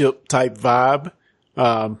ghost ship type vibe.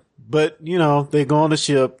 But, you know, they go on the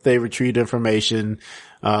ship, they retrieve information,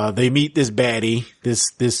 they meet this baddie,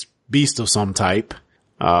 this beast of some type.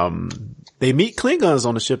 They meet Klingons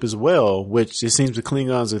on the ship as well, which it seems the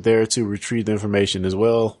Klingons are there to retrieve the information as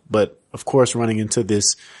well. But of course, running into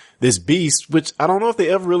this beast, which I don't know if they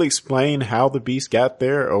ever really explain how the beast got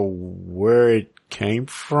there or where it came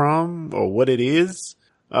from or what it is.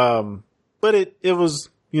 But it was,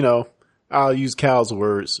 you know, I'll use Cal's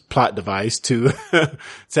words, plot device to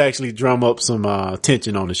actually drum up some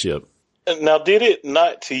tension on the ship. Now, did it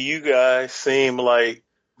not to you guys seem like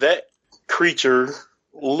that creature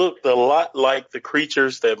looked a lot like the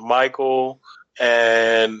creatures that Michael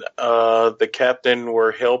and the captain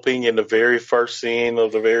were helping in the very first scene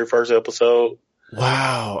of the very first episode?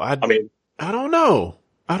 Wow. I mean, I don't know.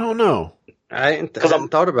 I hadn't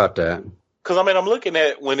thought about that. Because, I mean, I'm looking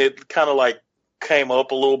at when it kind of like came up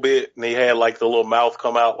a little bit and he had like the little mouth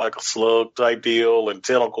come out like a slug type deal and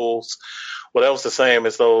tentacles. Well, that was the same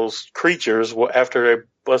as those creatures after they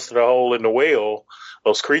busted a hole in the whale.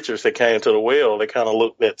 Those creatures that came to the whale, they kind of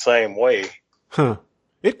looked that same way. Huh.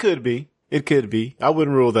 It could be. I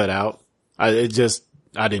wouldn't rule that out. I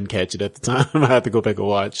didn't catch it at the time. I have to go back and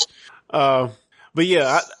watch. But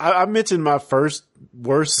yeah, I mentioned my first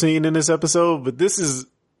worst scene in this episode, but this is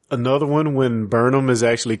another one when Burnham is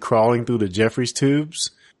actually crawling through the Jeffries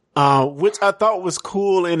tubes, which I thought was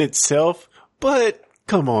cool in itself, but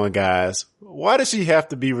come on, guys. Why does she have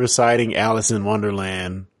to be reciting Alice in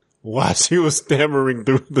Wonderland while she was stammering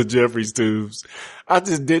through the Jeffries tubes? I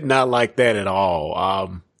just did not like that at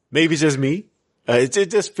all. Maybe it's just me. It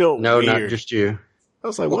just felt weird. No, not just you. I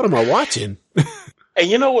was like, what am I watching? And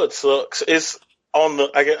you know what sucks? It's on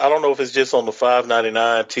I don't know if it's just on the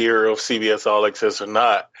 $5.99 tier of CBS All Access or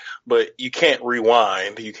not, but you can't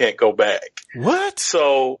rewind. You can't go back. What?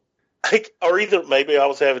 So, or either maybe I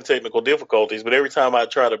was having technical difficulties, but every time I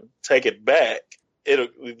try to take it back,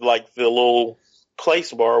 like the little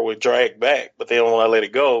place bar would drag back, but then when I let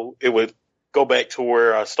it go, it would go back to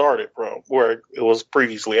where I started from, where it was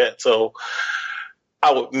previously at. So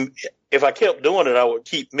if I kept doing it, I would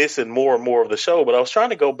keep missing more and more of the show, but I was trying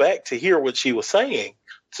to go back to hear what she was saying.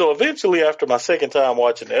 So eventually, after my second time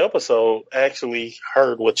watching the episode, I actually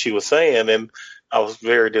heard what she was saying, and I was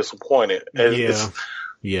very disappointed.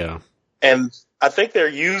 Yeah. And I think they're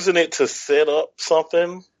using it to set up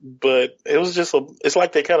something, but it was just it's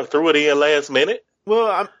like they kind of threw it in last minute.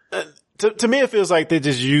 Well, to me, it feels like they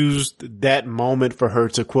just used that moment for her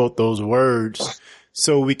to quote those words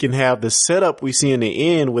so we can have the setup we see in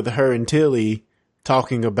the end with her and Tilly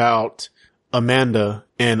talking about Amanda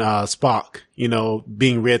and Spock, you know,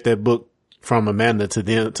 being read that book from Amanda to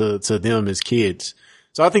them as kids.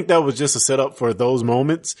 So I think that was just a setup for those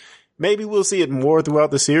moments. Maybe we'll see it more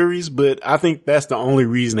throughout the series, but I think that's the only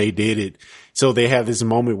reason they did it. So they have this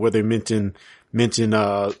moment where they mention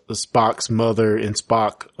Spock's mother and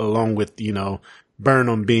Spock along with, you know,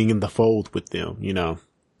 Burnham being in the fold with them, you know.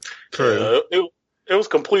 True. It was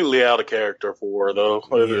completely out of character for her, though.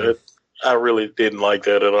 Yeah. I really didn't like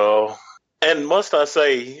that at all. And must I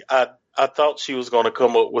say, I thought she was going to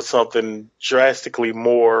come up with something drastically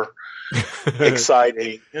more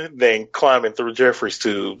exciting than climbing through Jeffries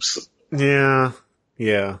tubes. Yeah.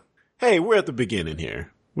 Hey, we're at the beginning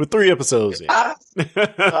here. We're 3 episodes in. I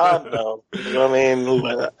know. I mean,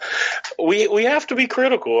 we have to be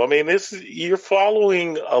critical. I mean, you're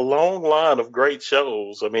following a long line of great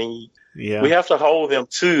shows. I mean, yeah, we have to hold them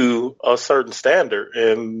to a certain standard.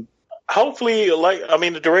 And hopefully,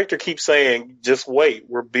 the director keeps saying, just wait.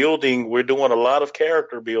 We're doing a lot of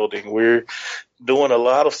character building. We're doing a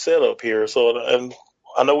lot of setup here. So, and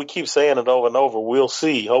I know we keep saying it over and over. We'll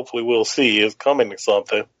see. Hopefully we'll see. It's coming to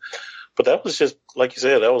something. But that was just, like you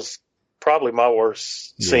said, that was probably my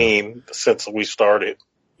worst scene since we started.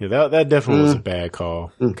 Yeah, that definitely was a bad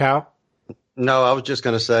call. Kyle? No, I was just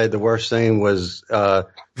going to say the worst scene was,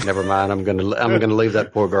 never mind. I'm going to leave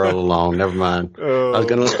that poor girl alone. Never mind. I was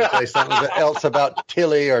going to say something else about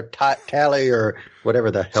Tilly or Tally or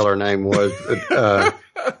whatever the hell her name was. I'm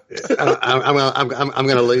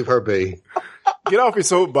going to leave her be. Get off your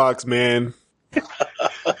soapbox, man. But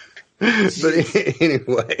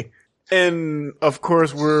anyway. And of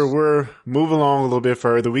course, we're moving along a little bit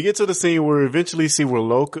further. We get to the scene where we eventually see where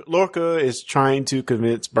Lorca is trying to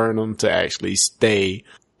convince Burnham to actually stay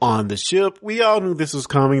on the ship. We all knew this was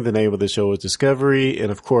coming. The name of the show is Discovery,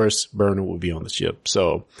 and of course, Burnham will be on the ship.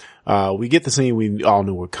 So we get the scene we all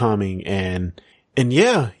knew were coming, and I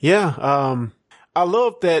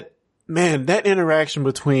love that, man, that interaction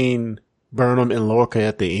between Burnham and Lorca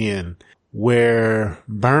at the end, where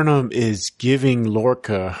Burnham is giving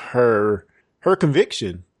Lorca her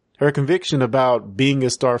conviction about being a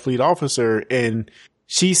Starfleet officer, and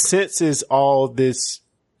she senses all this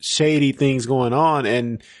shady things going on.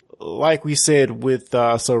 And like we said with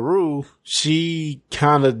Saru, she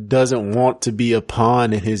kind of doesn't want to be a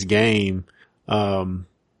pawn in his game. Her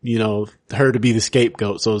to be the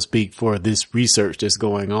scapegoat, so to speak, for this research that's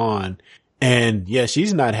going on. And yeah,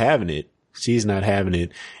 she's not having it. She's not having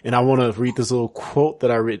it. And I want to read this little quote that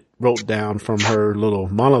I wrote down from her little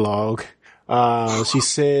monologue. She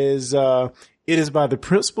says, it is by the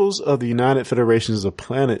principles of the United Federations of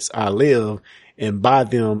Planets I live, and by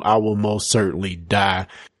them I will most certainly die.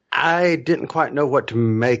 I didn't quite know what to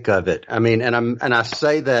make of it. I mean, and I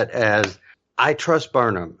say that as I trust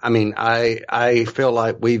Burnham. I mean, I feel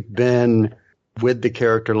like we've been with the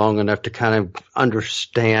character long enough to kind of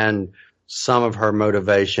understand some of her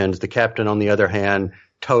motivations. The captain, on the other hand,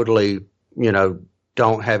 totally,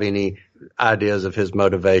 don't have any ideas of his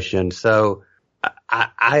motivation. So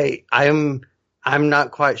I'm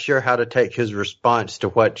not quite sure how to take his response to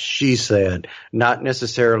what she said, not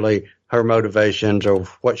necessarily her motivations or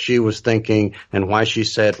what she was thinking and why she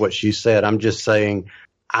said what she said. I'm just saying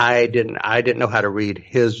I didn't know how to read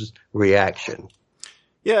his reaction.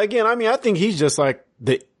 Yeah, again, I mean, I think he's just like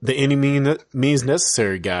the any means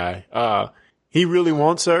necessary guy. He really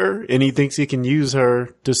wants her, and he thinks he can use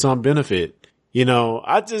her to some benefit. My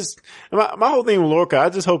whole thing with Lorca, I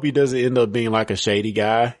just hope he doesn't end up being like a shady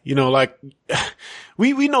guy. Like,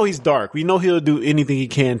 we know he's dark. We know he'll do anything he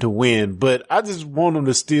can to win, but I just want him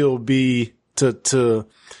to still be, to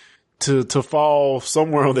fall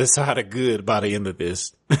somewhere on the side of good by the end of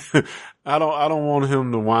this. I don't want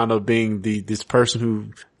him to wind up being this person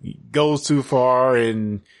who goes too far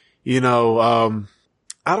and,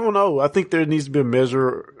 I don't know. I think there needs to be a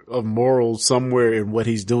measure of morals somewhere in what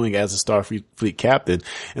he's doing as a Starfleet captain.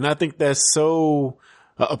 And I think that's so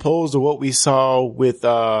opposed to what we saw with,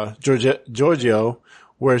 Georgiou,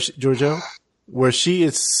 where she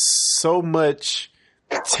is so much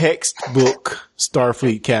textbook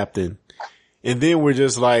Starfleet captain. And then we're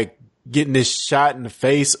just like getting this shot in the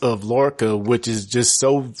face of Lorca, which is just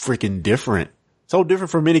so freaking different. So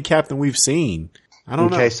different from any captain we've seen. I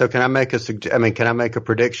don't know. Okay, so can I make a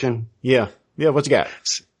prediction? Yeah. Yeah, what you got?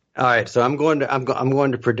 All right, so I'm going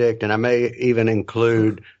to predict, and I may even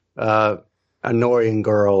include a Norian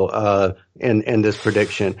girl in this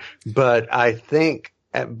prediction. But I think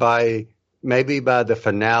maybe by the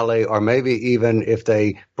finale, or maybe even if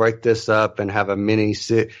they break this up and have a mini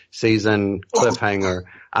season cliffhanger,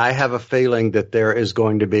 I have a feeling that there is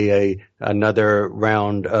going to be another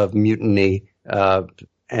round of mutiny,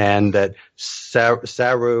 and that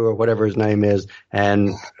Saru, or whatever his name is,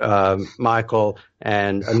 and Michael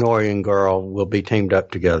and a Norian girl will be teamed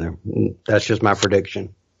up together. That's just my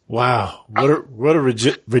prediction. Wow, what a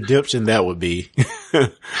redemption that would be.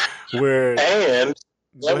 That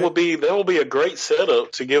will be a great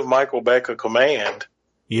setup to give Michael back a command.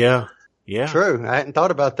 Yeah. True. I hadn't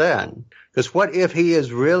thought about that. Because what if he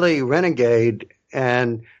is really renegade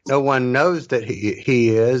and no one knows that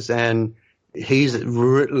he is, and he's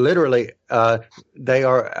literally, they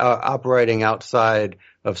are operating outside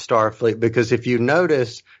of Starfleet? Because if you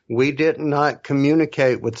notice, we did not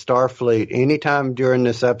communicate with Starfleet anytime during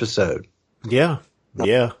this episode. Yeah.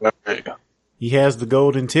 He has the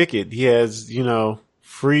golden ticket. He has,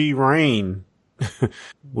 free reign,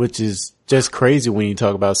 which is just crazy when you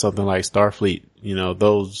talk about something like Starfleet,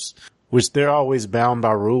 which they're always bound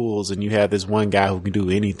by rules, and you have this one guy who can do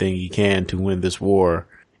anything he can to win this war.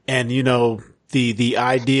 And, the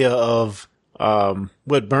idea of,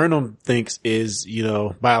 what Burnham thinks is,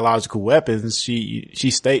 biological weapons,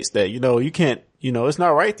 she states that, you can't, it's not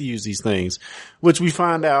right to use these things, which we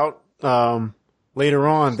find out, later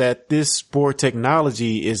on that this spore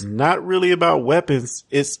technology is not really about weapons.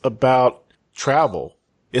 It's about travel.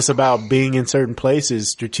 It's about being in certain places,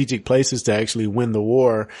 strategic places to actually win the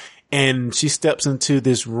war. And she steps into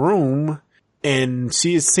this room and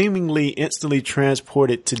she is seemingly instantly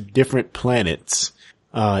transported to different planets,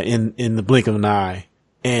 in the blink of an eye.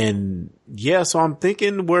 And yeah, so I'm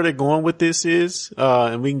thinking where they're going with this is,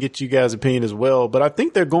 and we can get you guys' opinion as well, but I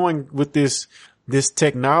think they're going with this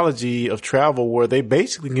technology of travel where they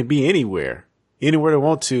basically can be anywhere they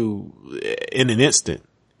want to in an instant.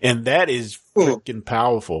 And that is freaking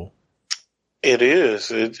powerful. It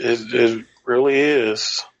is. It really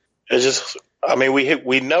is. It's just, I mean,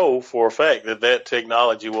 we know for a fact that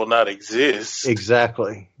technology will not exist.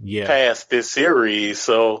 Exactly. Yeah. Past this series.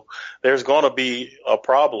 So there's going to be a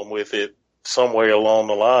problem with it somewhere along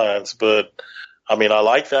the lines. But I mean, I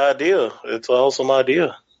like the idea. It's an awesome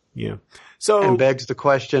idea. Yeah. So, and begs the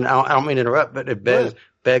question, I don't mean to interrupt, but it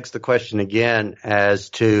begs the question again as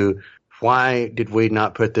to why did we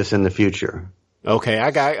not put this in the future? okay,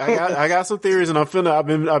 I got some theories, and I've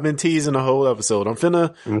been teasing the whole episode. I'm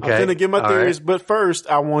finna give my theories, right. But first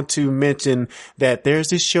I want to mention that there's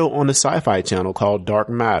this show on the Sci-Fi Channel called Dark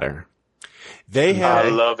Matter. I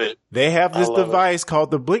love it. They have this device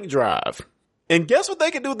called the Blink Drive. And guess what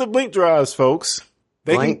they can do with the Blink Drives, folks?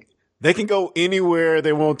 They can go anywhere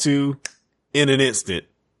they want to in an instant.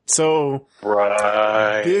 So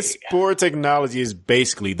right. This spore technology is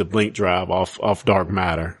basically the Blink Drive off Dark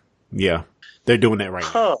Matter. Yeah. They're doing that right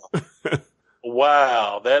now.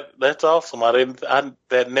 Wow. That's awesome.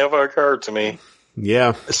 That never occurred to me.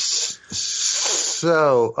 Yeah.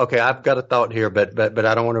 So, okay, I've got a thought here, but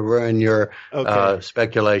I don't want to ruin your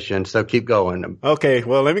speculation. So keep going. Okay.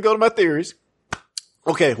 Well, let me go to my theories.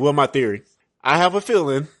 Okay. Well, my theory. I have a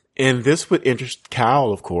feeling, and this would interest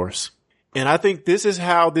Kyle, of course. And I think this is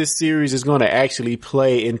how this series is going to actually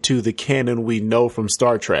play into the canon we know from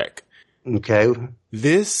Star Trek. Okay.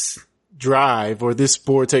 This drive or this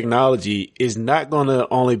spore technology is not going to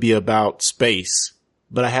only be about space,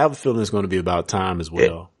 but I have a feeling it's going to be about time as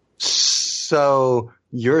well. So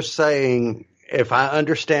you're saying, if I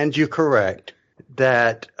understand you correct,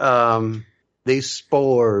 that these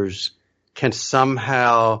spores can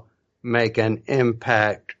somehow make an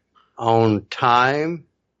impact on time,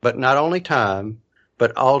 but not only time,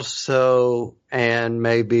 but also, and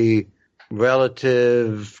maybe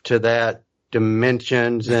relative to that,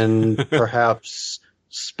 dimensions and perhaps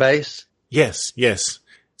space? Yes.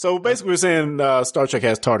 So basically we're saying Star Trek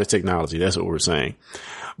has TARDIS technology. That's what we're saying.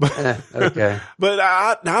 Okay. But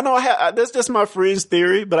I know that's just my friend's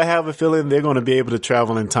theory, but I have a feeling they're going to be able to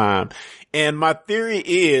travel in time. And my theory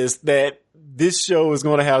is that this show is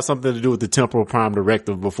going to have something to do with the temporal prime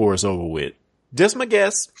directive before it's over with. Just my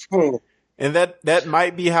guess. And that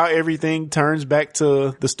might be how everything turns back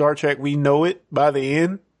to the Star Trek we know it by the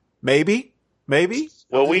end. Maybe.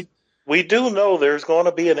 Well, we do know there's going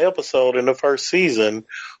to be an episode in the first season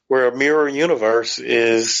where a mirror universe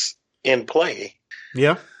is in play.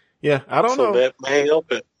 Yeah. I don't know. So that may help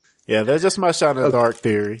it. Yeah, that's just my shot in the dark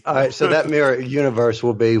theory. All right, so that mirror universe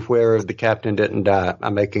will be where the captain didn't die.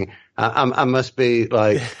 I must be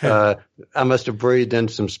like, I must have breathed in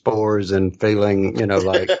some spores and feeling,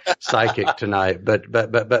 like psychic tonight. But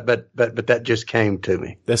that just came to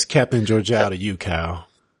me. That's Captain Georgiou to you, Kyle.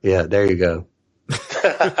 Yeah, there you go.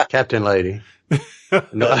 Captain Lady.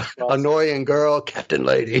 No, annoying girl, Captain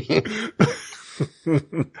Lady.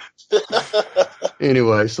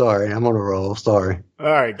 Anyway, sorry. I'm on a roll. Sorry.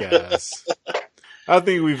 All right, guys. I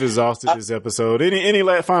think we've exhausted this episode.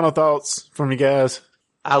 Any final thoughts from you guys?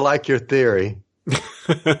 I like your theory.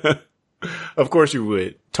 Of course you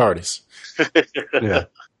would. TARDIS. Yeah.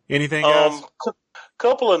 Anything else?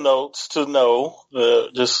 Couple of notes to know,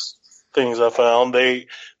 just things I found.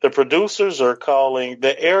 The producers are calling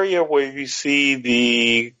the area where you see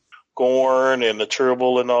the Gorn and the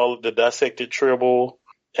Tribble and all the dissected Tribble,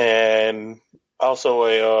 and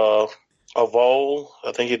also a Vole.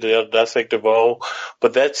 I think he did a dissected Vole,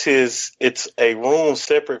 but it's a room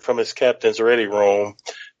separate from his captain's ready room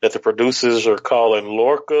that the producers are calling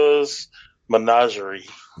Lorca's Menagerie.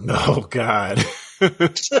 Oh God.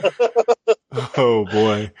 Oh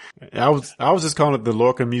boy. I was just calling it the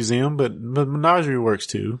Lorca Museum, but Menagerie works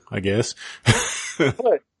too, I guess.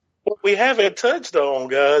 What we haven't touched on,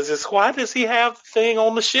 guys, is why does he have the thing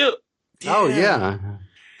on the ship? Oh yeah.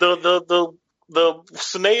 The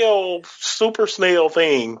snail, super snail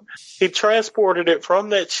thing. He transported it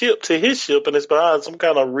from that ship to his ship, and it's behind some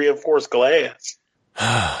kind of reinforced glass.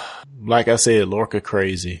 Like I said, Lorca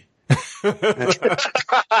crazy.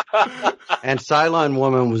 And Cylon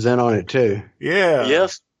Woman was in on it too. Yeah.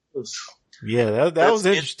 Yes. Yeah, that was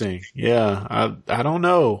interesting. Yeah, I don't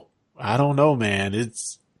know. I don't know, man.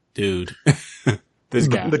 It's, dude, this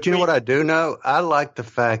guy. But you know what I do know? I like the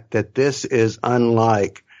fact that this is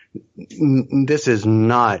this is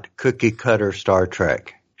not cookie cutter Star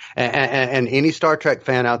Trek. And any Star Trek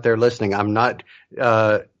fan out there listening, I'm not,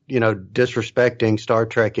 disrespecting Star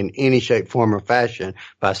Trek in any shape, form, or fashion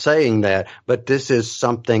by saying that, but this is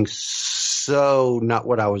something so not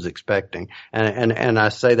what I was expecting. And I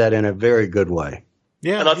say that in a very good way.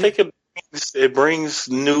 Yeah. And I think it brings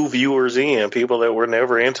new viewers in. People that were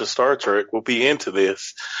never into Star Trek will be into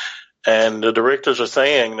this. And the directors are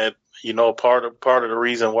saying that, part of the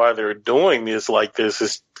reason why they're doing this like this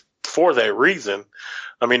is for that reason.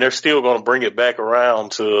 I mean, they're still going to bring it back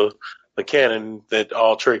around to the canon that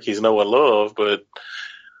all Trekkies know and love, but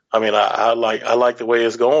I mean, I like the way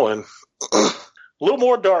it's going. A little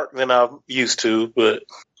more dark than I'm used to, but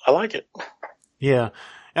I like it. Yeah.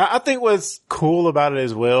 I think what's cool about it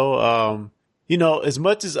as well, as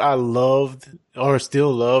much as I loved or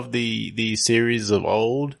still love the series of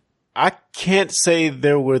old, I can't say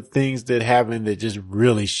there were things that happened that just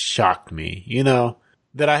really shocked me,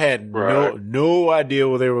 that I had no idea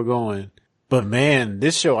where they were going. But man,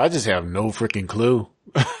 this show, I just have no freaking clue.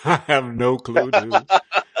 I have no clue, dude.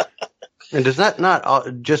 And does that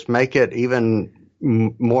not just make it even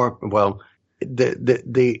more, well,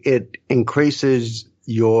 it increases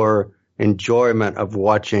your enjoyment of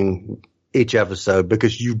watching each episode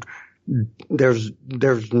because there's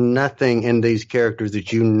nothing in these characters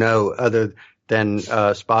that other than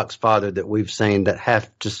Spock's father that we've seen that has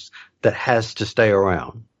to stay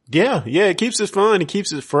around. Yeah, it keeps it fun, it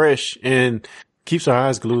keeps it fresh, and keeps our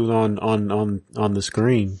eyes glued on the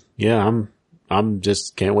screen. Yeah, I'm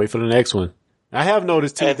just can't wait for the next one. I have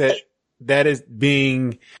noticed too that is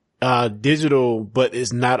being digital, but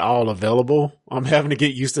it's not all available. I'm having to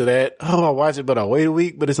get used to that. Oh, I watch it, but I wait a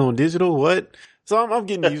week, but it's on digital. What? So I'm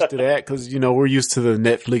getting used to that because we're used to the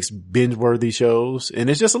Netflix binge-worthy shows, and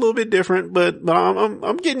it's just a little bit different. But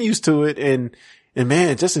I'm getting used to it, and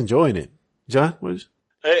man, just enjoying it. John, what is?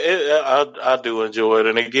 I do enjoy it,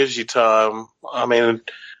 and it gives you time. I mean,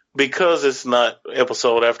 because it's not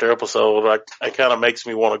episode after episode, it kind of makes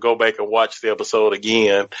me want to go back and watch the episode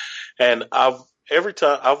again. And I've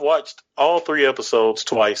watched all 3 episodes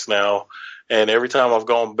twice now, and every time I've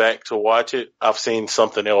gone back to watch it, I've seen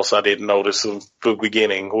something else I didn't notice in the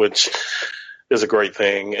beginning, which is a great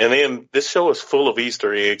thing. And then this show is full of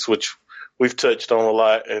Easter eggs, which we've touched on a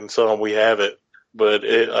lot, and some we haven't. But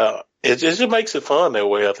it just makes it fun that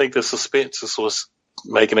way. I think the suspense is what's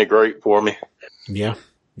making it great for me. Yeah.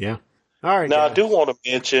 All right. Now, guys. I do want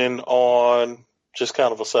to mention on just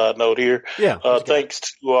kind of a side note here. Yeah.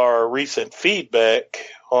 Thanks to our recent feedback,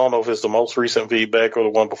 I don't know if it's the most recent feedback or the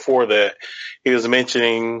one before that, he was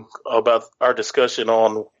mentioning about our discussion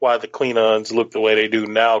on why the Klingons look the way they do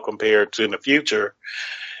now compared to in the future.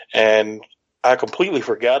 And I completely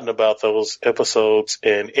forgotten about those episodes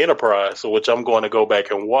in Enterprise, which I'm going to go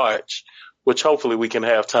back and watch, which hopefully we can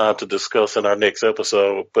have time to discuss in our next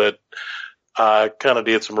episode. But I kind of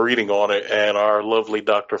did some reading on it, and our lovely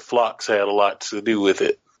Dr. Phlox had a lot to do with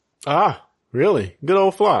it. Ah, really? Good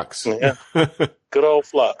old Phlox. Yeah. Good old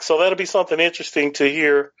Phlox. So that'll be something interesting to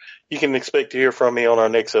hear. You can expect to hear from me on our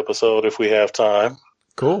next episode if we have time.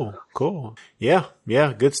 Cool. Yeah,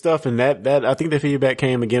 good stuff. And that I think the feedback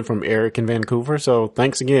came again from Eric in Vancouver. So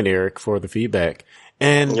thanks again, Eric, for the feedback.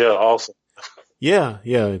 And yeah, awesome. Yeah,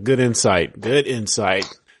 good insight.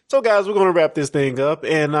 So guys, we're going to wrap this thing up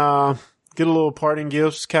and, get a little parting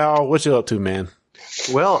gifts. Kyle, what you up to, man?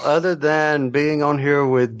 Well, other than being on here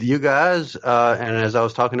with you guys, and as I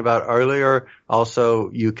was talking about earlier, also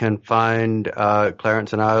you can find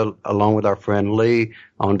Clarence and I, along with our friend Lee,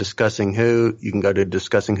 on Discussing Who. You can go to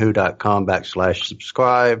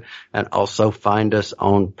discussingwho.com/subscribe, and also find us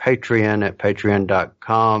on Patreon at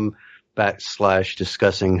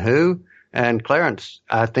patreon.com/discussingwho. And Clarence,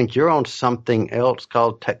 I think you're on something else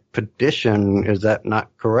called Techpedition. Is that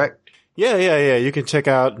not correct? Yeah. You can check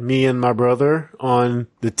out me and my brother on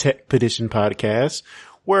the Techpedition podcast,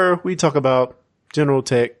 where we talk about general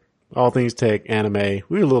tech, all things tech, anime.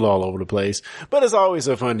 We're a little all over the place, but it's always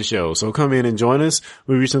a fun show. So come in and join us.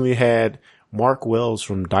 We recently had Mark Wells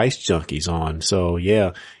from Dice Junkies on. So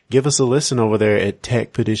yeah, give us a listen over there at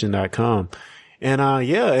techpedition.com. And,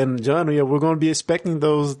 and John, we're going to be expecting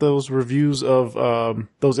those reviews of,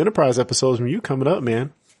 those Enterprise episodes from you coming up,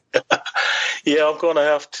 man. Yeah, I'm going to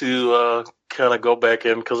have to kind of go back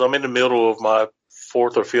in because I'm in the middle of my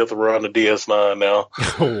 4th or 5th run of DS9 now.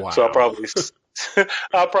 Oh, wow. So I'll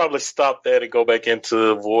probably stop that and go back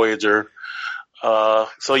into Voyager.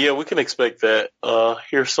 So yeah, we can expect that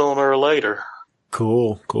here sooner or later.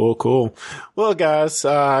 Cool. Well, guys,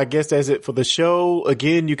 I guess that's it for the show.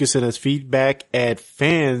 Again, you can send us feedback at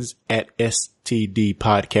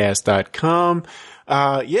fans@stdpodcast.com.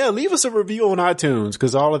 Leave us a review on iTunes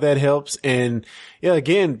because all of that helps. And yeah,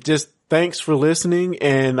 again, just thanks for listening.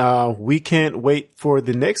 And we can't wait for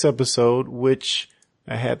the next episode, which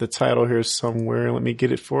I had the title here somewhere. Let me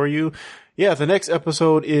get it for you. Yeah, the next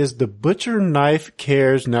episode is The Butcher Knife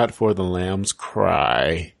Cares Not for the Lamb's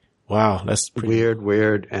Cry. Wow, that's weird.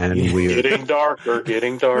 Weird. Getting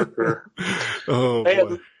darker. Oh, and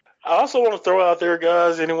boy. I also want to throw out there,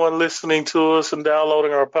 guys, anyone listening to us and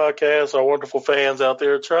downloading our podcast, our wonderful fans out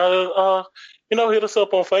there, try to, hit us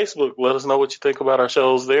up on Facebook. Let us know what you think about our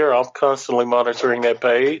shows there. I'm constantly monitoring that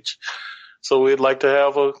page. So we'd like to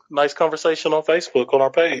have a nice conversation on Facebook on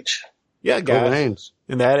our page. Yeah, guys.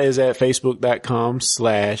 And that is at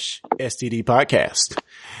facebook.com/STD podcast.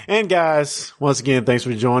 And guys, once again, thanks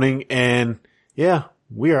for joining. And yeah,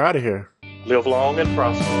 we are out of here. Live long and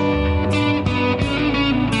prosper.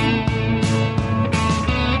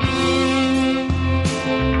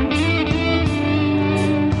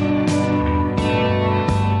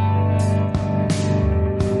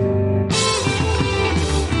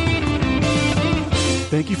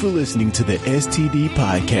 Thank you for listening to the STD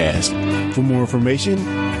Podcast. For more information,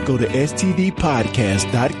 go to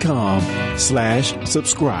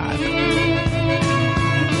stdpodcast.com/subscribe.